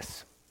see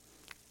this?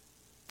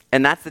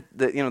 And that's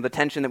the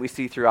tension that we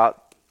see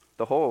throughout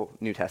the whole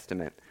New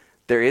Testament.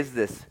 There is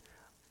this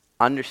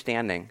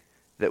understanding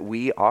that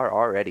we are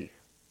already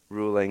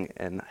ruling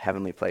in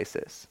heavenly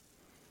places.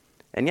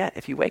 And yet,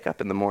 if you wake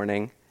up in the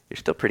morning, you're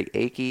still pretty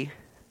achy.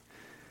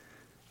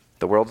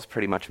 The world is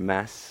pretty much a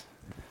mess.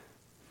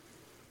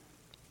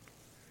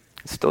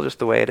 It's still just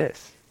the way it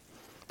is.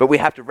 But we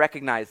have to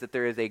recognize that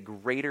there is a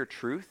greater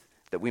truth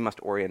that we must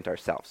orient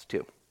ourselves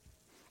to.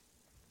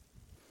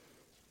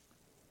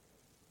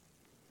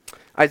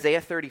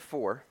 Isaiah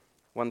 34,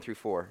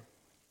 1-4.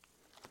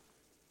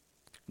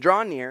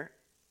 Draw near,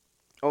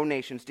 O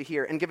nations, to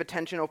hear, and give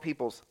attention, O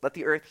peoples. Let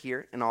the earth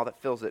hear, and all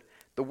that fills it,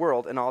 the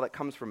world and all that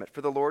comes from it. For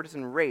the Lord is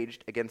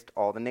enraged against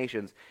all the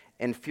nations,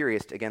 and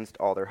furious against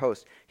all their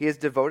hosts. He has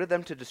devoted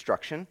them to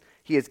destruction.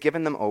 He has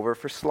given them over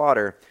for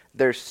slaughter.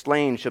 Their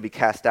slain shall be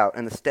cast out,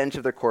 and the stench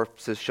of their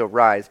corpses shall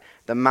rise.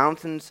 The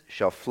mountains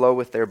shall flow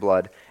with their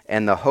blood,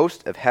 and the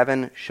host of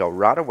heaven shall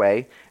rot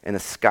away, and the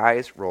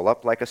skies roll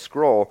up like a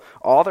scroll.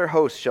 All their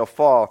hosts shall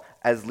fall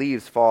as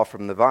leaves fall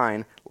from the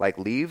vine, like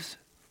leaves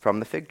from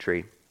the fig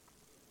tree.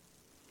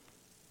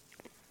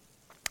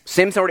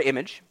 Same sort of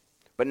image,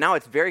 but now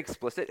it's very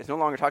explicit. It's no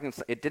longer talking,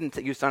 it didn't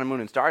use sun and moon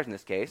and stars in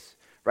this case,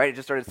 right? It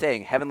just started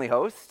saying heavenly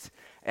hosts,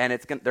 and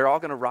they're all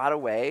going to rot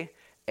away,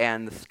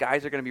 and the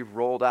skies are going to be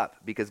rolled up,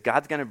 because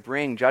God's going to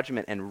bring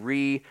judgment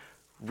and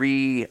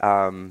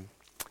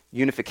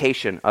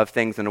unification of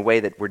things in a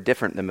way that were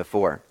different than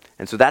before.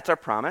 And so that's our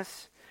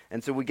promise.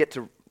 And so we get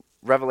to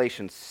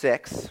Revelation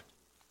 6,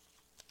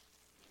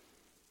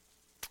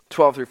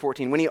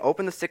 12-14. When he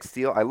opened the sixth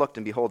seal, I looked,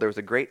 and behold, there was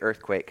a great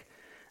earthquake.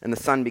 And the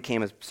sun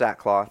became as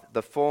sackcloth,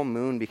 the full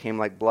moon became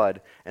like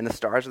blood, and the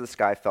stars of the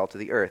sky fell to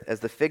the earth, as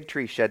the fig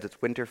tree sheds its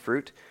winter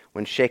fruit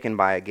when shaken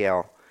by a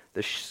gale.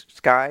 The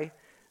sky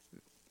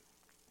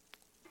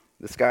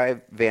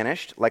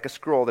vanished like a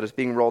scroll that is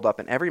being rolled up,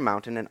 and every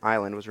mountain and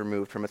island was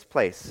removed from its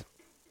place.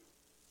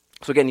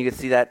 So again, you can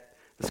see that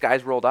the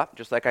sky's rolled up,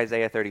 just like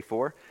Isaiah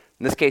 34.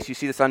 In this case, you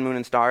see the sun, moon,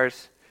 and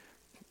stars.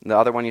 In the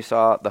other one, you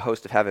saw the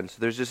host of heaven. So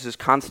there's just this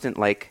constant,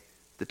 like,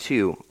 the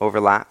two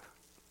overlap.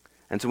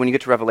 And so when you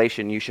get to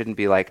Revelation, you shouldn't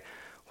be like,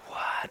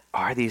 what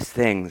are these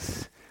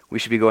things? We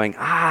should be going,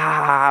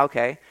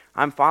 okay,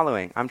 I'm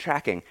following, I'm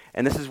tracking.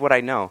 And this is what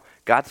I know.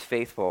 God's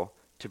faithful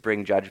to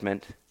bring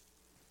judgment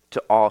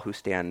to all who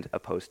stand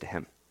opposed to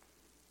him.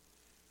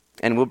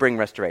 And will bring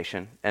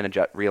restoration and a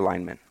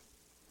realignment.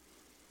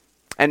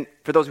 And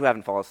for those who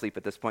haven't fallen asleep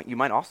at this point, you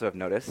might also have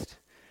noticed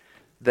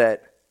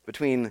that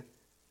between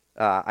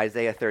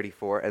Isaiah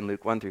 34 and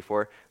Luke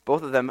 1-4,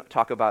 both of them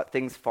talk about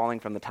things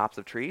falling from the tops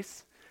of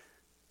trees.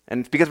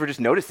 And because we're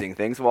just noticing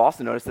things, we'll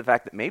also notice the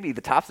fact that maybe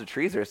the tops of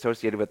trees are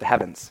associated with the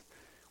heavens,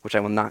 which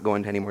I will not go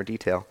into any more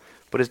detail,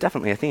 but is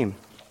definitely a theme.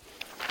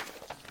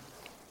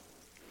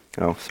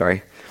 Oh,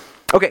 sorry.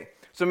 Okay,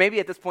 so maybe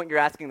at this point you're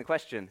asking the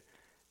question,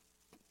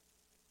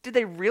 did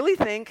they really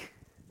think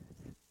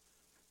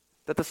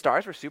that the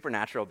stars were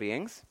supernatural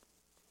beings?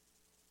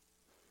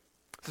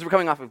 Since we're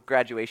coming off of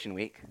graduation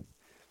week,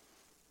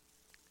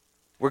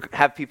 we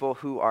have people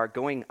who are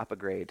going up a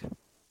grade.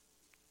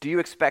 Do you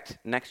expect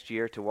next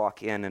year to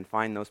walk in and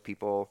find those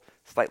people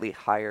slightly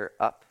higher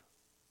up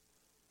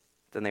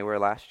than they were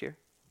last year?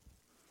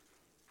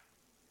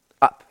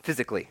 Up,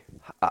 physically,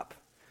 up.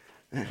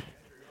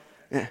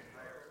 They're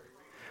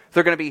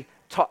going to be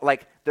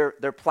like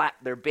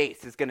their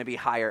base is going to be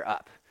higher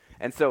up.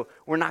 And so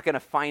we're not going to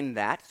find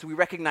that. So we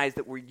recognize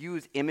that we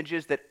use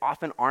images that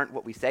often aren't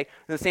what we say. In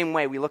the same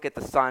way, we look at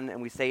the sun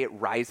and we say it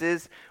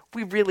rises.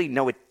 We really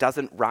know it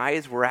doesn't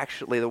rise. We're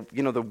actually,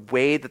 the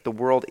way that the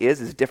world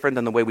is different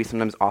than the way we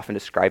sometimes often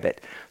describe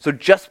it. So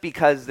just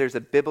because there's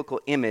a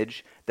biblical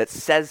image that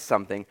says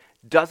something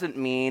doesn't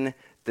mean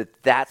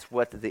that that's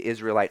what the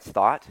Israelites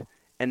thought.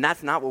 And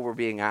that's not what we're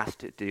being asked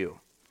to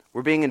do.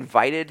 We're being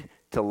invited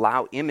to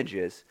allow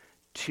images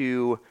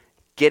to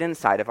get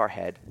inside of our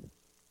head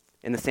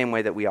in the same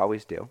way that we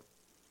always do,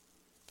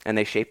 and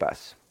they shape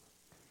us.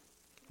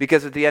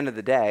 Because at the end of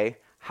the day,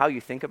 how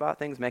you think about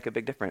things make a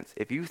big difference.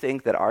 If you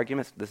think that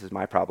arguments, this is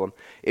my problem,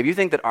 if you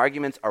think that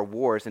arguments are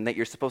wars and that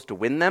you're supposed to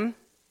win them,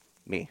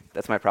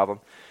 that's my problem,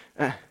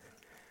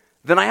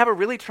 then I have a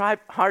really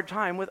hard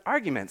time with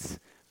arguments,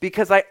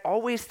 because I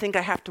always think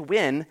I have to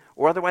win,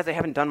 or otherwise I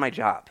haven't done my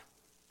job.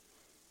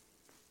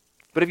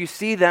 But if you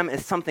see them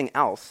as something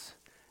else,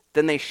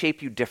 then they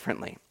shape you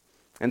differently.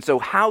 And so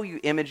how you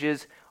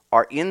images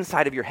are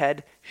inside of your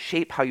head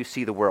shape how you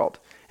see the world.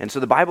 And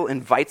so the Bible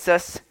invites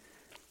us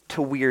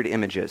to weird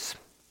images.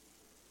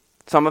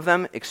 Some of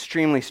them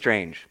extremely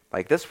strange,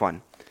 like this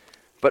one.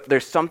 But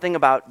there's something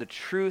about the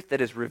truth that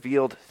is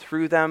revealed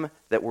through them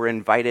that we're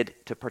invited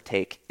to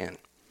partake in.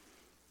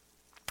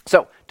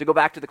 So, to go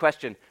back to the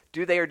question,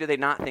 do they or do they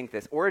not think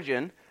this?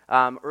 Origen,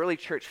 early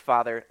church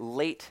father,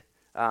 late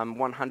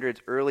 100s,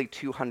 early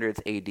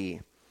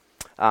 200s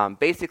AD,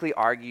 basically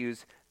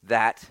argues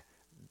that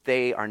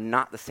they are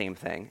not the same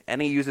thing,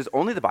 and he uses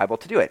only the Bible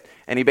to do it.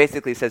 And he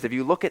basically says, if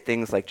you look at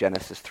things like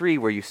Genesis 3,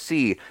 where you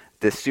see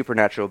this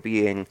supernatural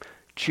being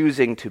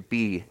choosing to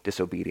be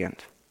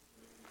disobedient.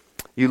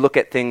 You look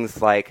at things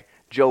like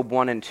Job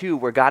 1 and 2,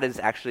 where God is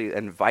actually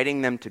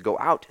inviting them to go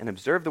out and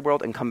observe the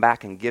world and come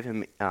back and give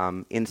him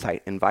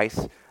insight,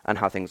 advice on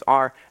how things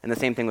are. And the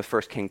same thing with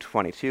 1 Kings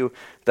 22.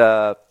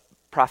 The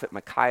prophet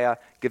Micaiah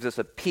gives us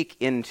a peek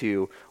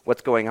into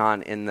what's going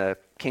on in the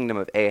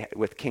kingdom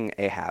with King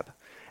Ahab.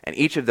 And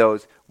each of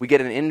those, we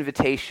get an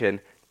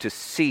invitation to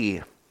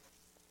see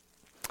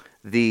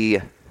the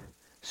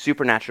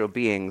supernatural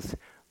beings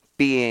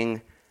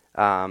being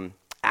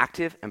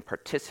active and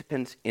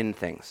participants in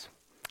things.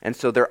 And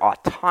so their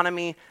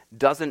autonomy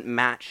doesn't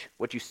match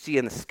what you see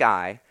in the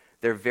sky.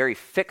 They're very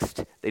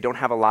fixed. They don't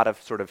have a lot of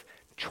sort of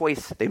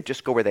choice. They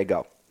just go where they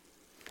go.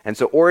 And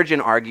so Origen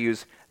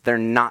argues they're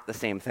not the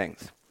same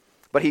things.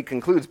 But he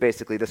concludes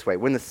basically this way: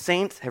 when the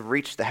saints have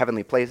reached the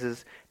heavenly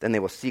places, then they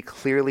will see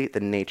clearly the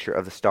nature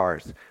of the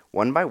stars,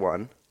 one by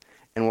one,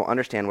 and will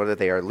understand whether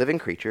they are living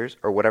creatures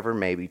or whatever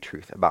may be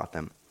truth about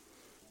them.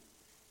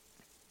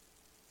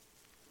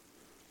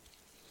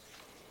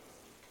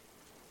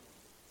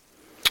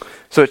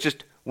 So it's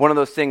just one of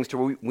those things to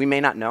where we may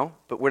not know,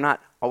 but we're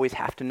not always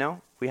have to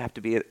know. We have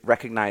to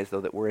recognize, though,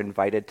 that we're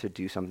invited to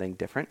do something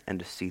different and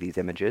to see these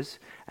images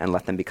and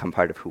let them become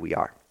part of who we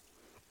are.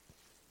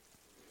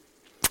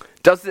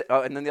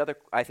 And then the other,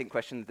 I think,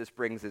 question that this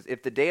brings is,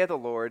 if the day of the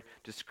Lord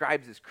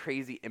describes this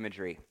crazy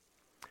imagery,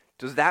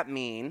 does that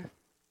mean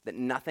that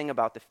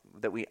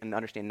that we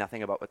understand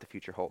nothing about what the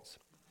future holds?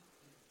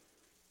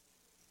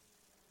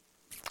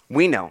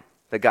 We know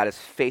that God is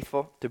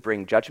faithful to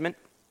bring judgment.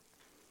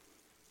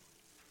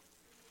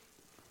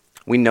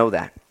 We know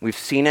that. We've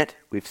seen it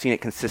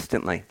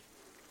consistently.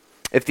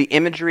 If the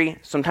imagery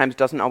sometimes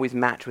doesn't always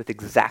match with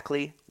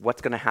exactly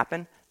what's going to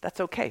happen, that's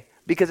okay.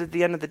 Because at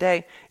the end of the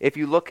day, if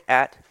you look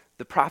at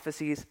the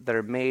prophecies that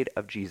are made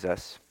of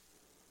Jesus,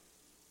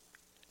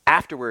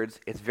 afterwards,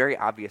 it's very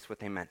obvious what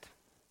they meant.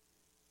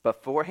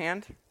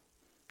 Beforehand,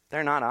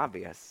 they're not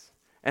obvious.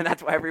 And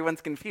that's why everyone's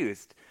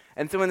confused.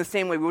 And so in the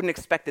same way, we wouldn't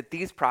expect that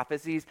these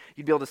prophecies,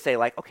 you'd be able to say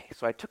like, okay,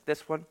 so I took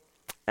this one,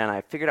 and I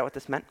figured out what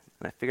this meant,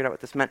 and I figured out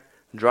what this meant,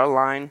 draw a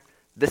line,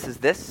 this is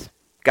this,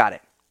 got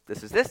it.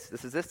 This is this,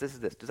 this is this, this is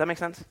this. Does that make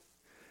sense?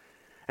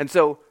 And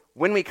so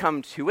when we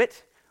come to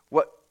it,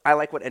 I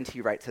like what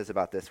N.T. Wright says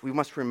about this. We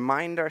must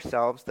remind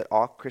ourselves that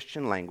all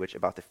Christian language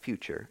about the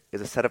future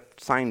is a set of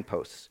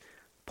signposts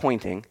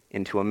pointing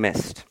into a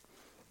mist.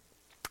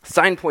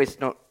 Signposts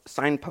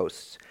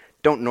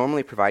don't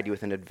normally provide you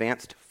with an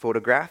advanced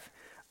photograph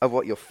of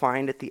what you'll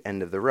find at the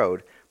end of the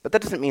road, but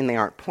that doesn't mean they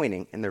aren't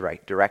pointing in the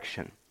right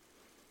direction.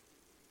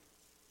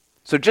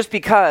 So just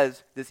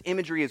because this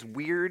imagery is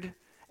weird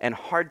and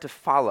hard to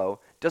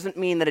follow doesn't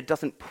mean that it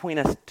doesn't point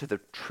us to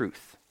the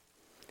truth.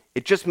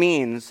 It just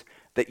means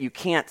that you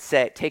can't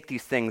take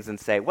these things and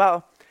say,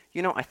 well,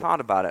 I thought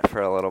about it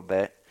for a little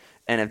bit,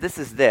 and if this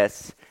is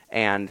this,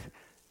 and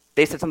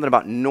they said something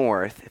about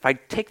north, if I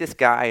take this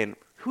guy and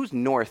who's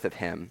north of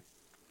him,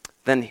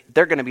 then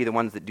they're going to be the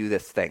ones that do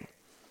this thing.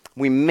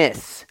 We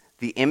miss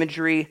the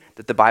imagery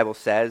that the Bible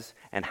says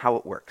and how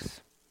it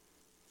works.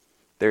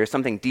 There is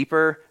something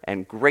deeper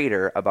and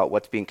greater about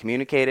what's being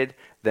communicated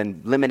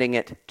than limiting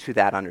it to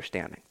that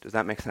understanding. Does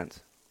that make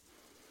sense?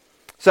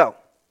 So,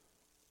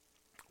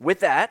 with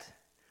that,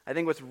 I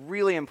think what's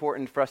really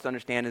important for us to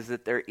understand is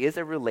that there is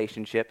a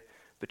relationship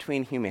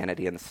between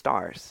humanity and the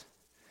stars.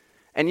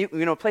 And you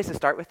know, a place to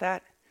start with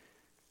that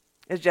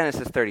is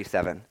Genesis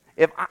 37.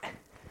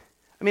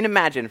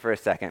 Imagine for a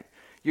second,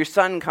 your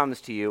son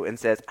comes to you and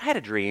says, I had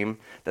a dream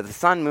that the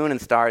sun, moon,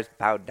 and stars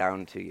bowed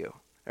down to you,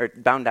 or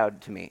bowed down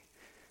to me.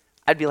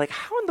 I'd be like,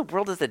 how in the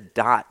world does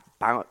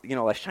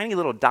a shiny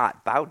little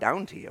dot bow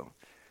down to you?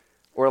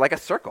 Or like a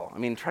circle.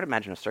 Try to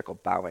imagine a circle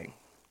bowing.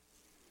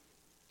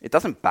 It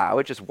doesn't bow,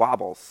 it just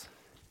wobbles.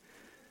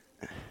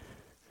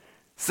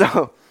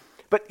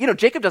 But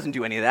Jacob doesn't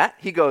do any of that.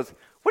 He goes,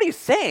 what are you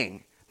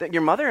saying? That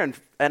your mother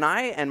and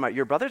I and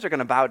your brothers are going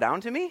to bow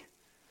down to me?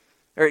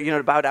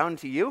 Or, bow down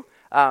to you?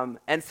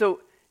 And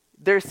so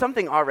there's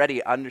something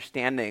already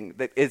understanding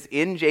that is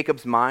in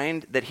Jacob's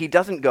mind that he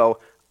doesn't go,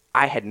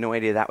 I had no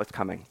idea that was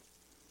coming.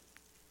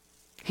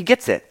 He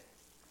gets it.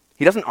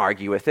 He doesn't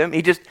argue with him.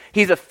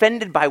 He's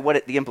offended by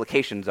what the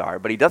implications are,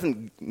 but he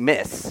doesn't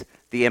miss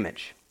the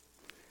image.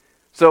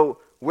 So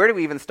where do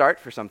we even start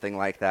for something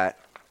like that?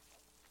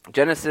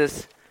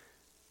 Genesis,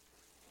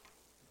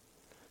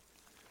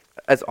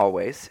 as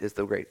always, is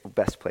the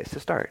best place to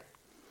start.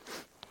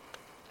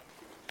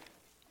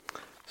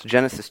 So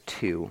Genesis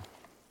 2.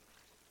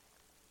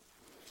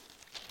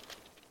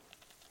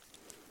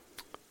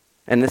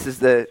 And this is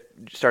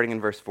starting in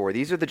verse 4.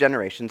 These are the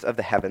generations of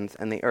the heavens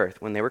and the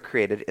earth when they were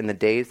created in the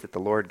days that the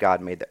Lord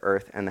God made the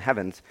earth and the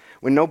heavens,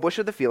 when no bush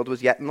of the field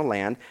was yet in the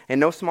land, and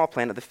no small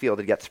plant of the field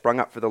had yet sprung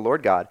up, for the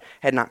Lord God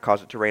had not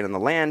caused it to rain on the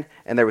land,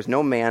 and there was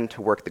no man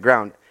to work the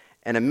ground.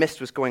 And a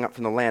mist was going up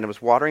from the land and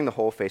was watering the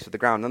whole face of the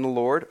ground. Then the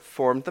Lord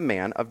formed the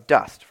man of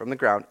dust from the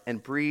ground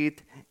and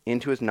breathed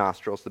into his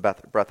nostrils the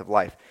breath of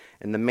life,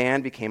 and the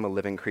man became a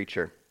living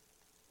creature.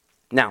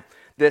 Now,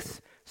 this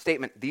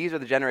statement, these are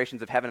the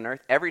generations of heaven and earth,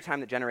 every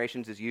time that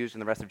generations is used in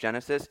the rest of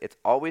Genesis, it's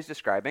always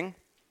describing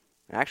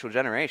actual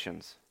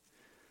generations.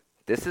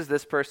 This is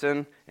this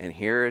person, and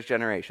here is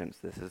generations.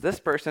 This is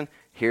this person,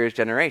 here is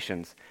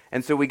generations.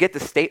 And so we get the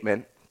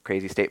statement,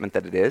 crazy statement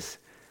that it is,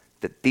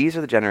 that these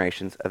are the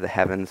generations of the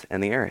heavens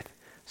and the earth.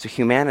 So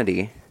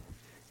humanity,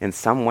 in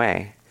some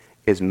way,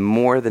 is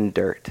more than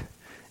dirt.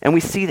 And we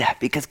see that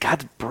because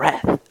God's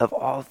breath of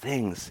all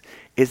things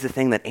is the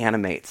thing that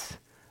animates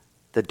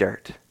the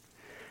dirt.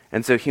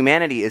 And so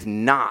humanity is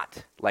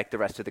not like the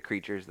rest of the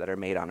creatures that are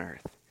made on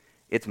earth.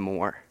 It's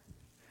more.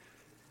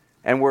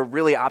 And we're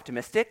really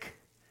optimistic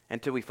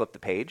until we flip the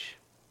page.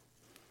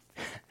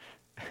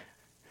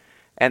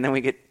 And then we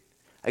get,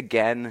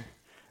 again,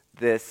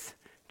 this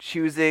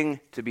choosing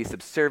to be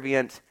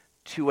subservient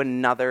to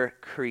another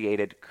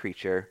created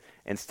creature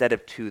instead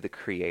of to the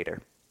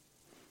Creator.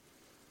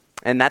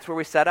 And that's where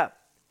we set up.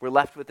 We're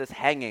left with this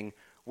hanging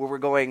where we're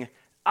going,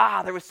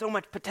 there was so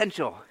much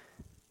potential.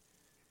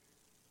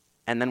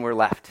 And then we're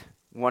left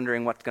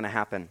wondering what's going to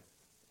happen.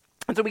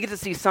 And so we get to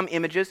see some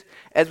images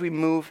as we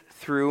move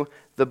through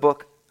the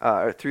book,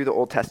 through the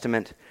Old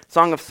Testament.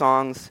 Song of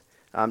Songs,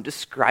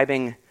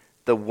 describing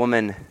the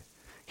woman.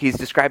 He's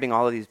describing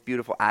all of these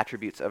beautiful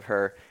attributes of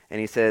her. And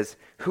he says,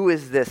 who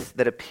is this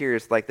that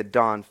appears like the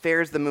dawn,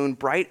 fair as the moon,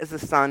 bright as the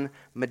sun,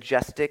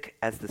 majestic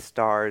as the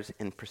stars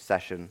in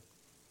procession?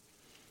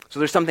 So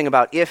there's something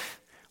about if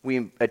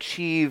we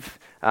achieve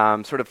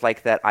sort of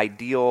like that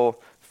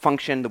ideal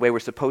function the way we're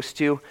supposed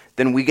to,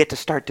 then we get to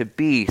start to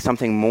be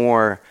something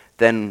more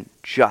than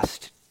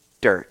just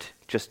dirt,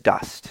 just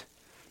dust.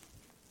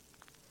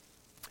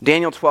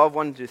 Daniel 12,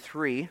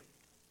 1-3.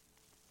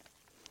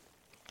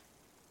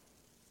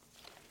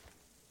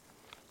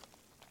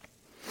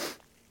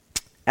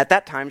 At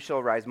that time shall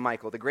arise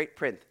Michael, the great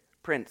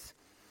prince,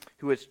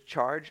 who has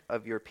charge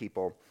of your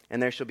people, and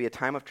there shall be a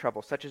time of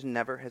trouble, such as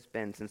never has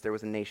been since there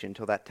was a nation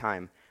till that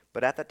time.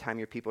 But at that time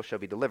your people shall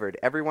be delivered,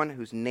 everyone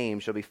whose name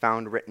shall be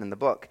found written in the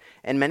book.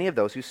 And many of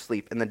those who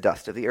sleep in the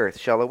dust of the earth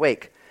shall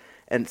awake,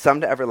 and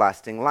some to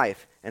everlasting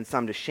life, and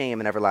some to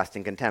shame and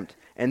everlasting contempt.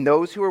 And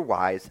those who are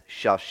wise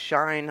shall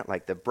shine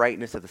like the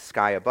brightness of the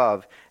sky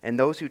above, and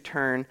those who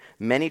turn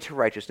many to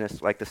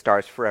righteousness like the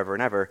stars forever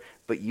and ever.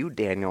 But you,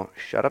 Daniel,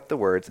 shut up the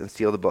words and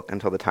seal the book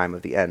until the time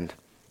of the end.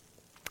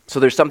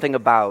 So there's something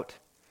about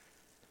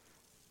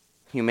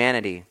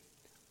humanity.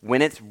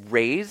 When it's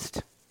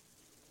raised,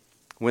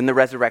 when the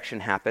resurrection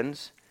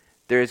happens,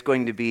 there is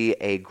going to be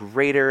a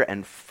greater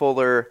and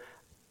fuller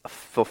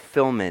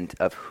fulfillment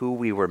of who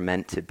we were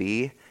meant to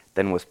be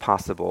than was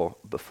possible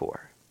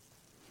before.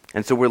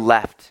 And so we're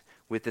left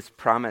with this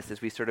promise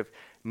as we sort of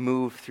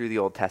move through the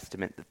Old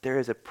Testament, that there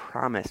is a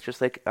promise,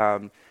 just like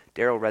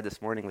Daryl read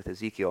this morning with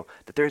Ezekiel,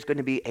 that there's going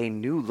to be a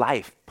new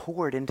life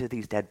poured into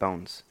these dead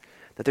bones,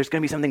 that there's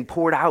going to be something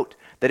poured out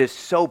that is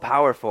so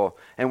powerful,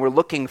 and we're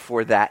looking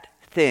for that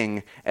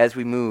thing as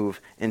we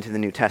move into the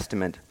New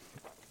Testament.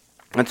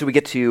 And so we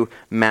get to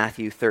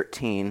Matthew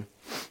 13.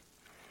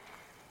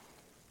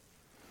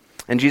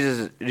 And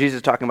Jesus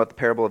is talking about the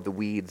parable of the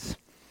weeds.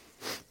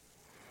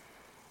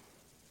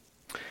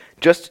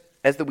 Just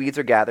as the weeds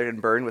are gathered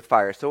and burned with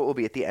fire, so it will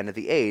be at the end of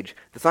the age.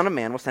 The Son of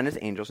Man will send his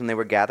angels, and they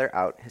will gather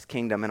out his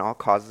kingdom and all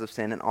causes of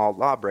sin and all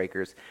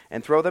lawbreakers,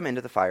 and throw them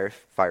into the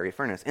fiery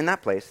furnace. In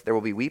that place there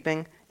will be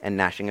weeping and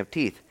gnashing of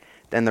teeth.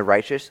 Then the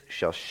righteous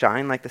shall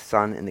shine like the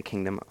sun in the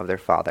kingdom of their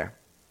Father.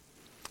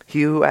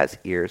 He who has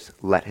ears,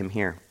 let him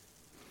hear.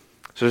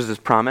 So there's this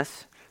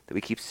promise that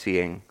we keep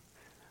seeing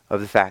of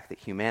the fact that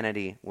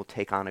humanity will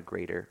take on a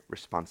greater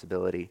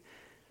responsibility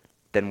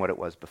than what it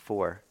was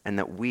before, and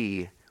that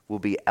we will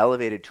be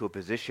elevated to a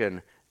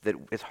position that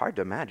is hard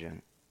to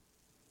imagine.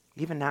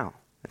 Even now,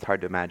 it's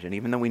hard to imagine,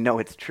 even though we know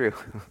it's true.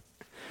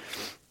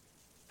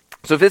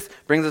 So this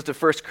brings us to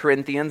 1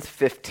 Corinthians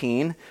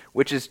 15,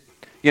 which is,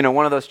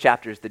 one of those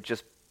chapters that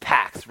just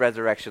packs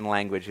resurrection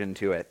language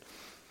into it.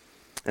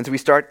 And so we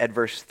start at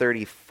verse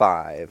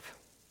 35.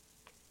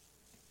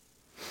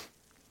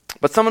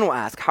 But someone will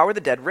ask, how are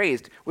the dead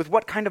raised? With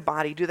what kind of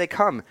body do they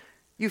come?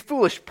 You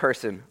foolish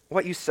person,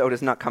 what you sow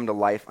does not come to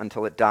life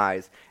until it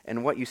dies.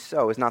 And what you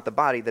sow is not the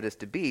body that is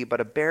to be,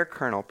 but a bare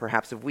kernel,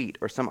 perhaps of wheat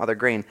or some other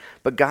grain.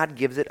 But God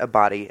gives it a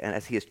body, and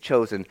as he has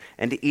chosen,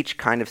 and to each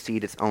kind of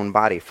seed its own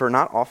body. For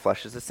not all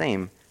flesh is the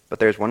same, but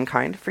there is one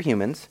kind for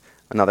humans,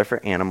 another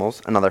for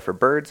animals, another for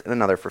birds, and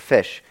another for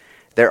fish.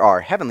 There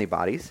are heavenly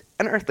bodies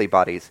and earthly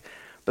bodies,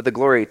 but the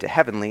glory to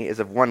heavenly is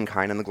of one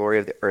kind, and the glory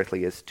of the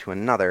earthly is to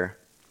another.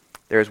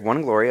 There is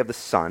one glory of the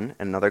sun,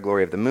 and another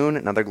glory of the moon,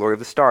 and another glory of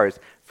the stars,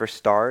 for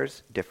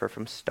stars differ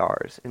from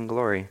stars in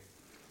glory.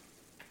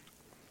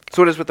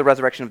 So it is with the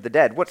resurrection of the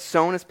dead. What's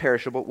sown is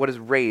perishable, what is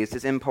raised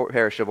is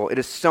imperishable. It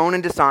is sown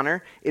in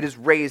dishonor, it is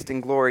raised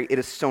in glory. It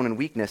is sown in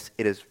weakness,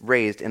 it is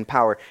raised in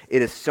power.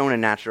 It is sown a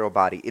natural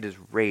body, it is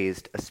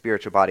raised a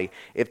spiritual body.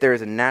 If there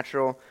is a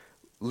natural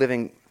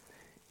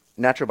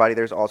body,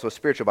 there's also a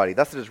spiritual body.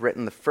 Thus it is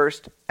written, the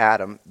first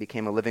Adam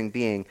became a living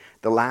being.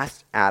 The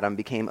last Adam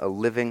became a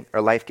living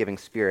or life-giving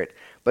spirit.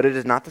 But it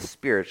is not the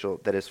spiritual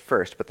that is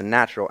first, but the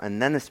natural,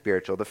 and then the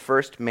spiritual. The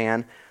first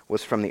man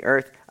was from the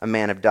earth, a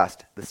man of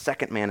dust. The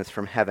second man is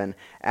from heaven.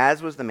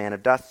 As was the man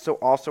of dust, so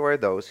also are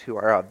those who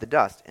are of the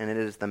dust. And it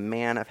is the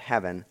man of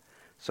heaven,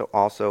 so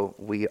also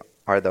we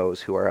are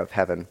those who are of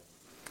heaven.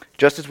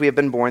 Just as we have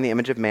been born the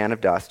image of man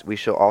of dust, we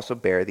shall also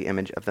bear the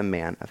image of the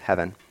man of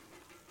heaven.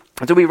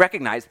 And so we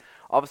recognize,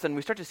 all of a sudden,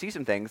 we start to see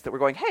some things that we're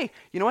going, hey,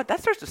 you know what?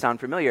 That starts to sound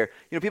familiar.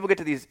 People get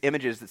to these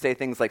images that say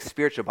things like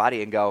spiritual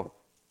body and go,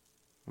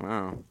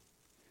 wow.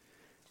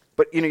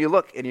 But, you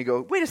look and you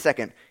go, wait a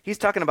second. He's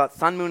talking about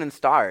sun, moon, and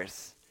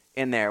stars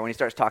in there when he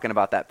starts talking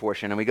about that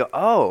portion. And we go,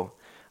 oh,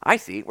 I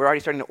see. We're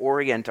already starting to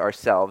orient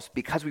ourselves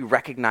because we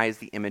recognize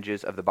the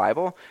images of the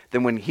Bible.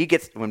 Then when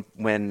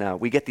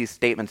we get these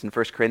statements in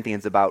 1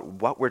 Corinthians about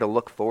what we're to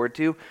look forward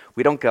to,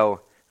 we don't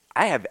go,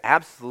 I have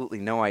absolutely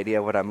no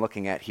idea what I'm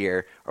looking at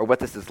here or what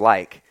this is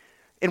like.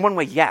 In one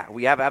way, yeah,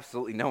 we have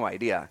absolutely no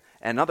idea.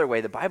 And another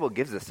way, the Bible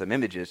gives us some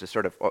images to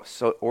sort of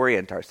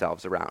orient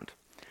ourselves around.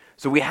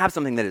 So we have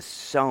something that is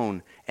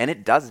sown, and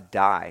it does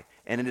die,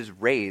 and it is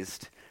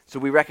raised. So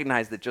we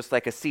recognize that just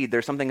like a seed,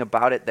 there's something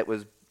about it that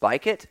was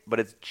like it, but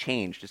it's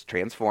changed, it's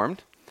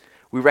transformed.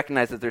 We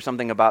recognize that there's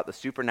something about the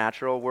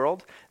supernatural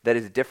world that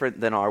is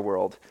different than our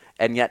world,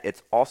 and yet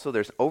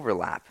there's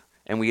overlap.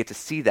 And we get to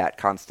see that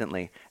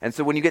constantly. And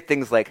so when you get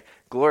things like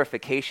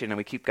glorification, and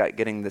we keep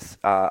getting this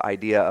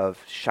idea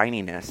of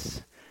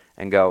shininess,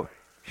 and go,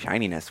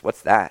 shininess,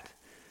 what's that?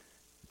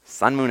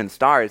 Sun, moon, and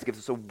stars gives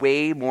us a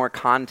way more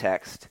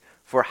context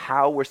for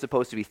how we're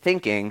supposed to be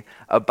thinking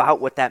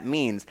about what that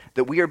means,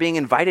 that we are being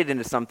invited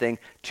into something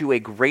to a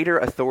greater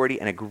authority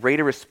and a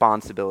greater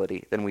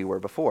responsibility than we were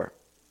before.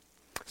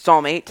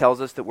 Psalm 8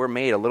 tells us that we're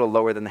made a little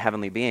lower than the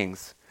heavenly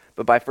beings.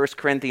 But by 1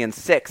 Corinthians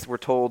 6, we're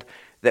told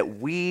that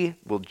we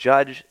will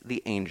judge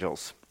the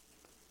angels.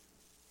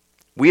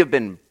 We have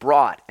been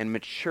brought and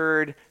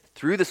matured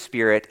through the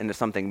Spirit into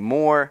something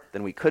more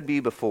than we could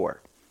be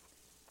before.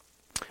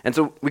 And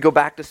so we go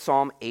back to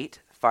Psalm 8,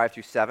 5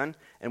 through 7,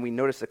 and we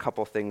notice a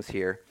couple things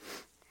here.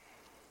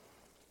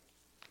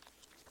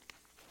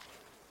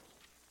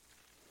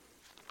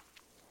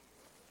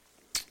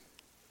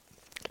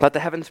 Let the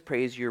heavens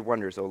praise your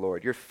wonders, O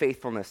Lord, your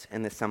faithfulness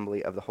in the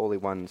assembly of the holy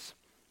ones.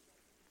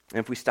 And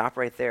if we stop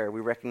right there,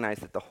 we recognize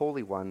that the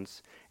holy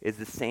ones is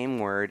the same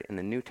word in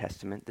the New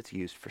Testament that's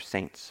used for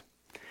saints.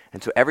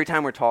 And so every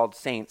time we're called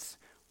saints,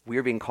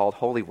 we're being called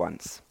holy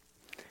ones.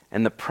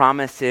 And the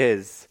promise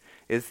is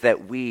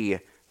that we,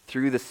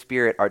 through the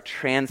Spirit, are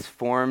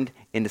transformed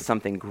into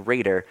something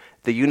greater.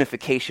 The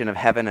unification of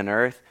heaven and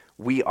earth,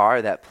 we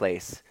are that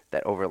place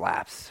that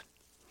overlaps.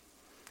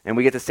 And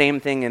we get the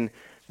same thing in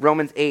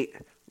Romans 8,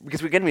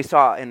 because we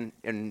saw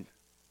in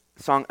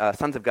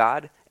Sons of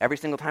God, every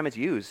single time it's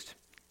used,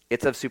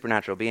 it's of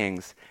supernatural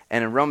beings.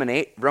 And in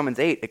Romans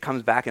 8, it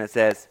comes back and it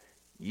says,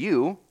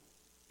 you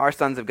are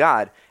sons of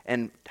God.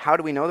 And how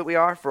do we know that we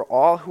are? For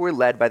all who are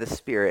led by the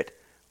Spirit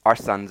are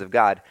sons of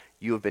God.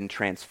 You have been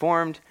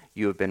transformed.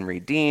 You have been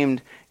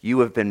redeemed. You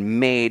have been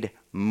made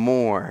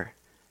more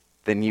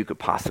than you could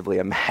possibly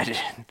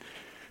imagine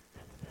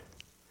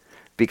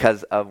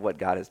because of what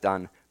God has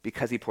done,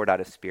 because he poured out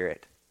his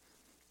Spirit.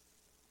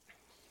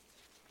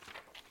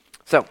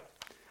 So,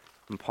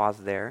 and pause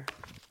there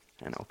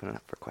and open it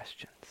up for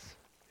questions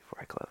before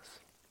I close.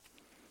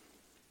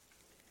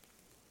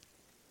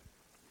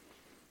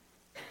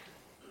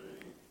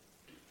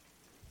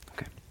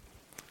 Okay.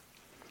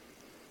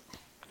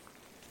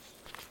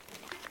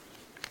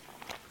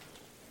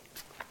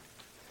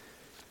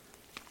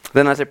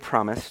 Then, as I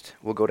promised,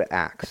 we'll go to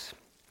Acts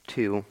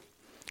 2,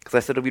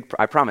 because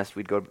I promised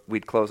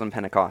we'd close on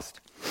Pentecost.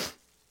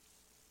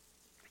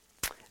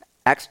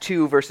 Acts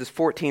 2, verses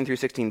 14 through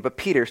 16. But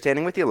Peter,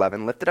 standing with the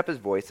 11, lifted up his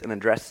voice and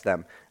addressed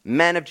them,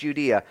 "Men of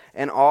Judea,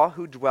 and all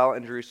who dwell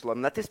in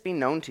Jerusalem, let this be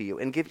known to you,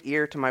 and give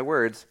ear to my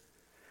words.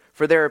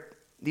 For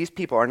these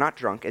people are not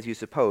drunk, as you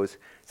suppose,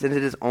 since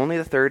it is only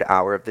the 3rd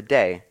hour of the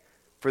day.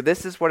 For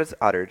this is what is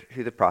uttered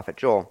through the prophet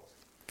Joel."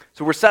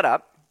 So we're set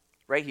up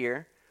right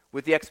here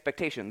with the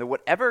expectation that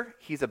whatever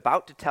he's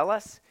about to tell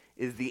us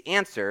is the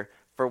answer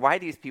for why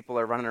these people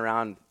are running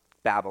around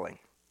babbling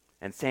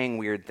and saying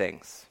weird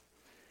things.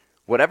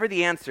 Whatever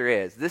the answer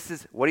is, this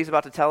is what he's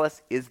about to tell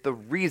us is the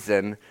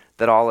reason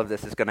that all of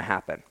this is going to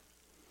happen.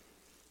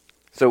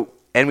 So,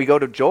 and we go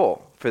to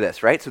Joel for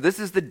this, right? So this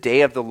is the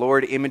day of the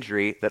Lord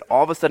imagery that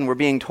all of a sudden we're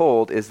being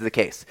told is the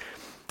case.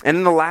 "And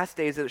in the last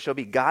days it shall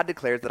be, God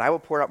declares, that I will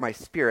pour out my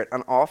spirit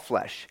on all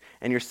flesh,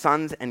 and your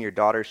sons and your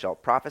daughters shall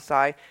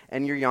prophesy,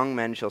 and your young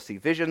men shall see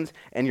visions,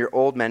 and your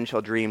old men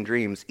shall dream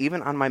dreams.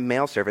 Even on my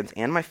male servants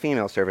and my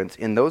female servants,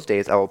 in those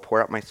days I will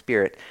pour out my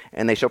spirit,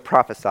 and they shall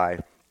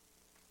prophesy.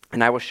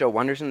 And I will show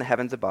wonders in the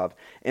heavens above,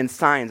 and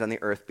signs on the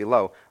earth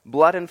below,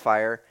 blood and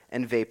fire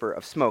and vapor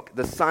of smoke.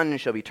 The sun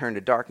shall be turned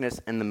to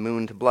darkness, and the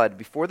moon to blood,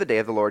 before the day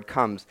of the Lord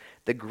comes,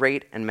 the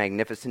great and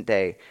magnificent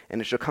day.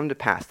 And it shall come to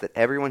pass that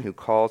everyone who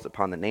calls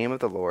upon the name of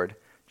the Lord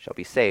shall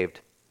be saved."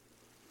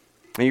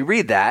 And you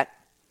read that,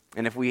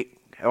 and if we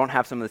don't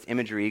have some of this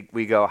imagery,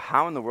 we go,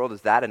 how in the world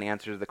is that an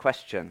answer to the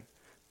question?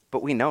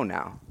 But we know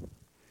now.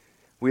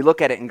 We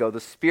look at it and go, the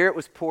Spirit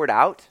was poured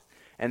out,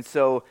 and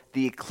so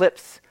the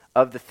eclipse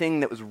of the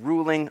thing that was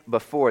ruling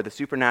before, the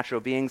supernatural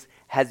beings,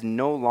 has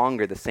no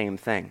longer the same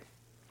thing.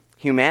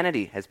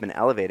 Humanity has been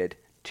elevated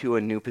to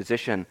a new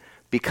position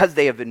because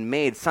they have been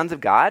made sons of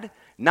God,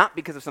 not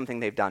because of something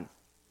they've done,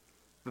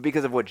 but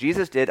because of what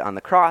Jesus did on the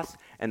cross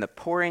and the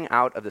pouring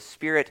out of the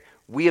Spirit.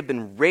 We have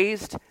been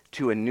raised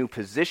to a new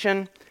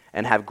position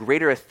and have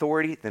greater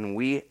authority than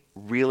we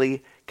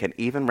really can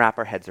even wrap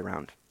our heads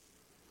around.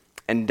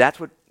 And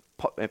that's what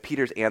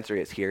Peter's answer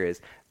is here,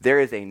 is there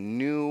is a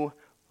new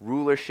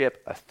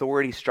rulership,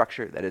 authority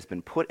structure that has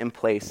been put in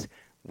place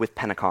with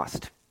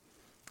Pentecost,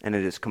 and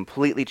it has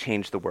completely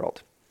changed the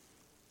world.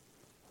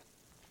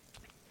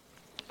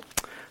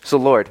 So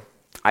Lord,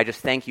 I just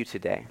thank you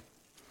today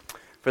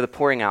for the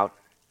pouring out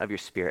of your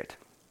Spirit,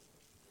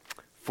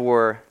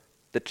 for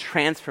the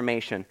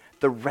transformation,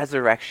 the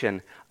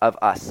resurrection of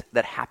us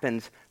that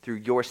happens through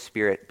your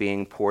Spirit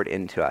being poured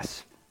into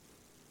us.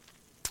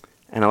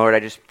 And Lord, I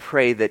just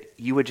pray that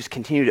you would just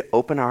continue to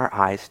open our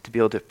eyes to be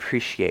able to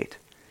appreciate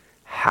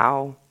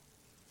how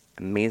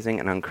amazing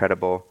and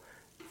incredible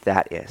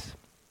that is.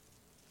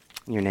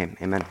 In your name,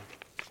 amen.